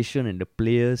organization and the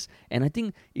players, and I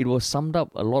think it was summed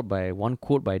up a lot by one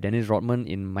quote by Dennis Rodman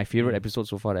in my favorite episode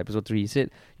so far, episode 3. He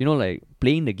said, like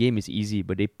playing the game is easy,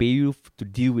 but they pay you to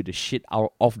deal with the shit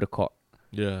out off the court.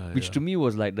 Which to me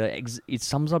was like it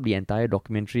sums up the entire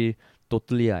documentary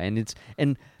totally.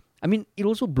 And I mean, it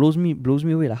also blows me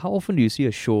away. Like, how often do you see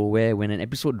a show where when an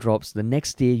episode drops, the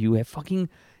next day you have fucking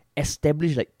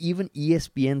established, like, even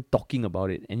ESPN talking about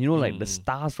it. And, like, the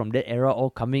stars from that era all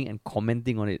coming and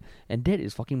commenting on it. And that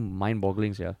is fucking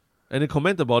mind-boggling, yeah. And they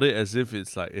comment about it as if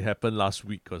it's like it happened last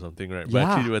week or something, right? But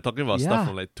actually, we're talking about stuff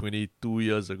from like 22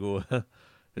 years ago.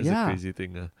 It's a crazy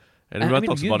thing. And everyone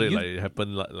talks about it like it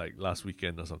happened like last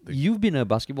weekend or something. You've been a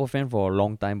basketball fan for a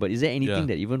long time, but is there anything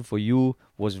that even for you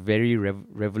was very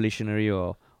revolutionary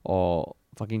or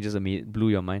fucking just blew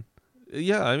your mind?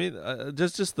 Yeah, I mean,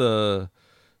 just the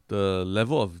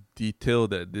level of detail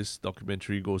that this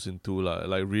documentary goes into,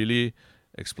 like really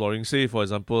exploring. Say, for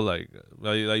example, like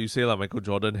you say, Michael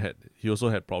Jordan he also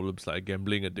had problems like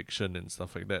gambling addiction and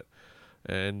stuff like that,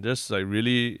 and just like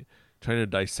really trying to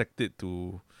dissect it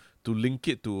to link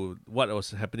it to what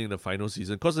was happening in the final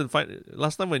season. Because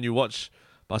last time when you watch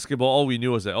basketball, all we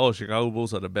knew was that, Chicago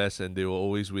Bulls are the best and they will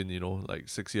always win, like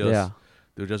 6 years.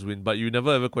 They'll just win. But you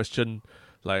never ever question,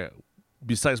 like,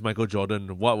 besides Michael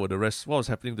Jordan, what was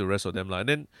happening to the rest of them. And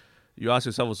then you ask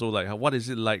yourself also, like, what is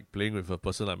it like playing with a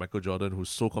person like Michael Jordan who's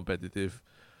so competitive,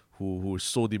 who is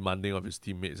so demanding of his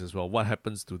teammates as well? What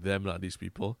happens to them, these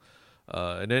people?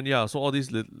 And then, so all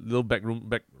these little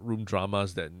backroom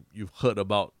dramas that you've heard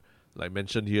about, like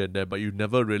mentioned here and there, but you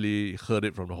never really heard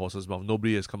it from the horse's mouth.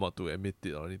 Nobody has come out to admit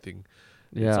it or anything.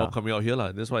 It's all coming out here,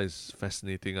 and that's why it's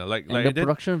fascinating. Like the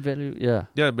production value,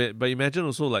 but imagine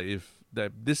also like if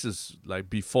this is like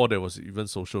before there was even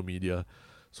social media.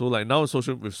 So like now with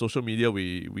social media,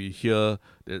 we hear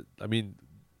that, I mean,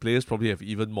 players probably have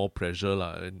even more pressure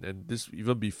and this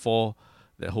even before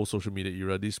that whole social media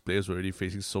era, these players were already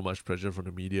facing so much pressure from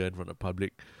the media and from the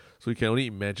public. So you can only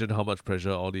imagine how much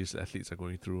pressure all these athletes are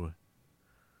going through.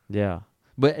 Yeah.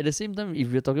 But at the same time,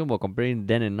 if you're talking about comparing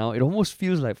then and now, it almost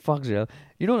feels like, fuck, yeah.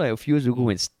 Like a few years ago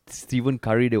when Stephen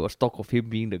Curry, there was talk of him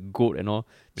being the GOAT and all.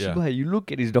 Chiba, you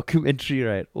look at his documentary,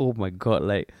 right? Oh my God,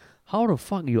 like, how the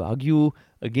fuck you argue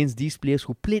against these players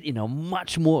who played in a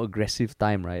much more aggressive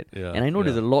time, right? Yeah, And I know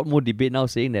there's a lot more debate now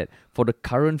saying that for the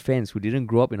current fans who didn't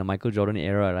grow up in a Michael Jordan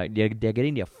era, right, they're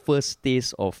getting their first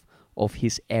taste of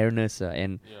his airness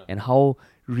and how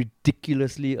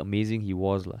ridiculously amazing he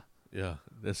was. Yeah,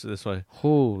 that's why.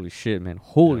 Holy shit, man.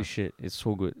 Holy shit. It's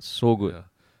so good. So good. Yeah.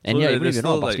 And So even if there's you're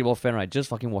not a still, basketball fan, right, just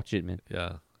fucking watch it, man.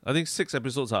 Yeah. I think 6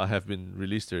 episodes have been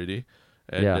released already.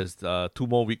 And Yeah. there's 2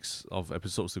 more weeks of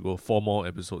episodes to go. 4 more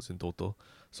episodes in total.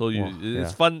 So it's yeah.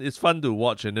 fun. It's fun to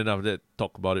watch, and then after that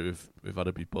talk about it with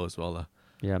other people as well,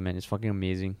 Yeah, man. It's fucking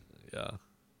amazing. Yeah.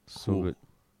 So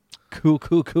Cool.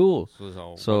 good. Cool. So that's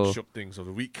our So- one shook things of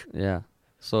the week. Yeah.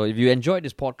 So if you enjoyed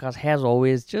this podcast, as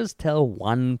always, just tell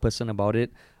one person about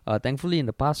it. Thankfully, in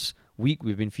the past week,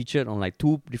 we've been featured on like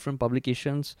 2 different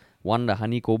publications. One, the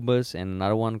Honeycombers, and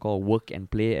another one called Work and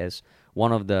Play as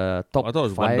one of the top I thought it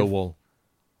was 5. Wonderwall.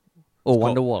 Oh, It's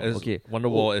called Wonderwall. Okay.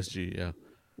 Wonderwall SG, yeah.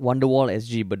 Wonderwall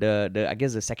SG, but the I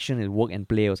guess the section is Work and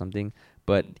Play or something.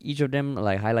 But each of them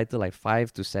like highlighted like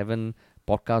 5 to 7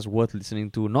 podcasts worth listening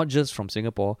to, not just from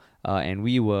Singapore. And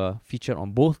we were featured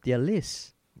on both their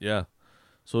lists. Yeah.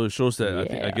 So it shows that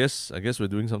I Yeah. guess we're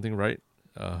doing something right.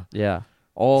 Yeah.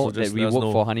 All So that just we let us work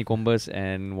know. for Honeycombers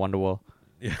and Wonderwall.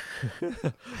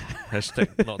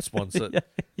 Hashtag not sponsored.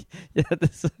 Yeah,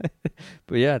 that's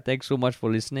but yeah, thanks so much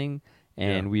for listening.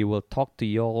 And Yeah. we will talk to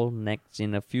y'all next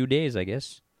in a few days, I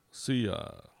guess. See ya.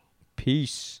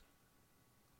 Peace.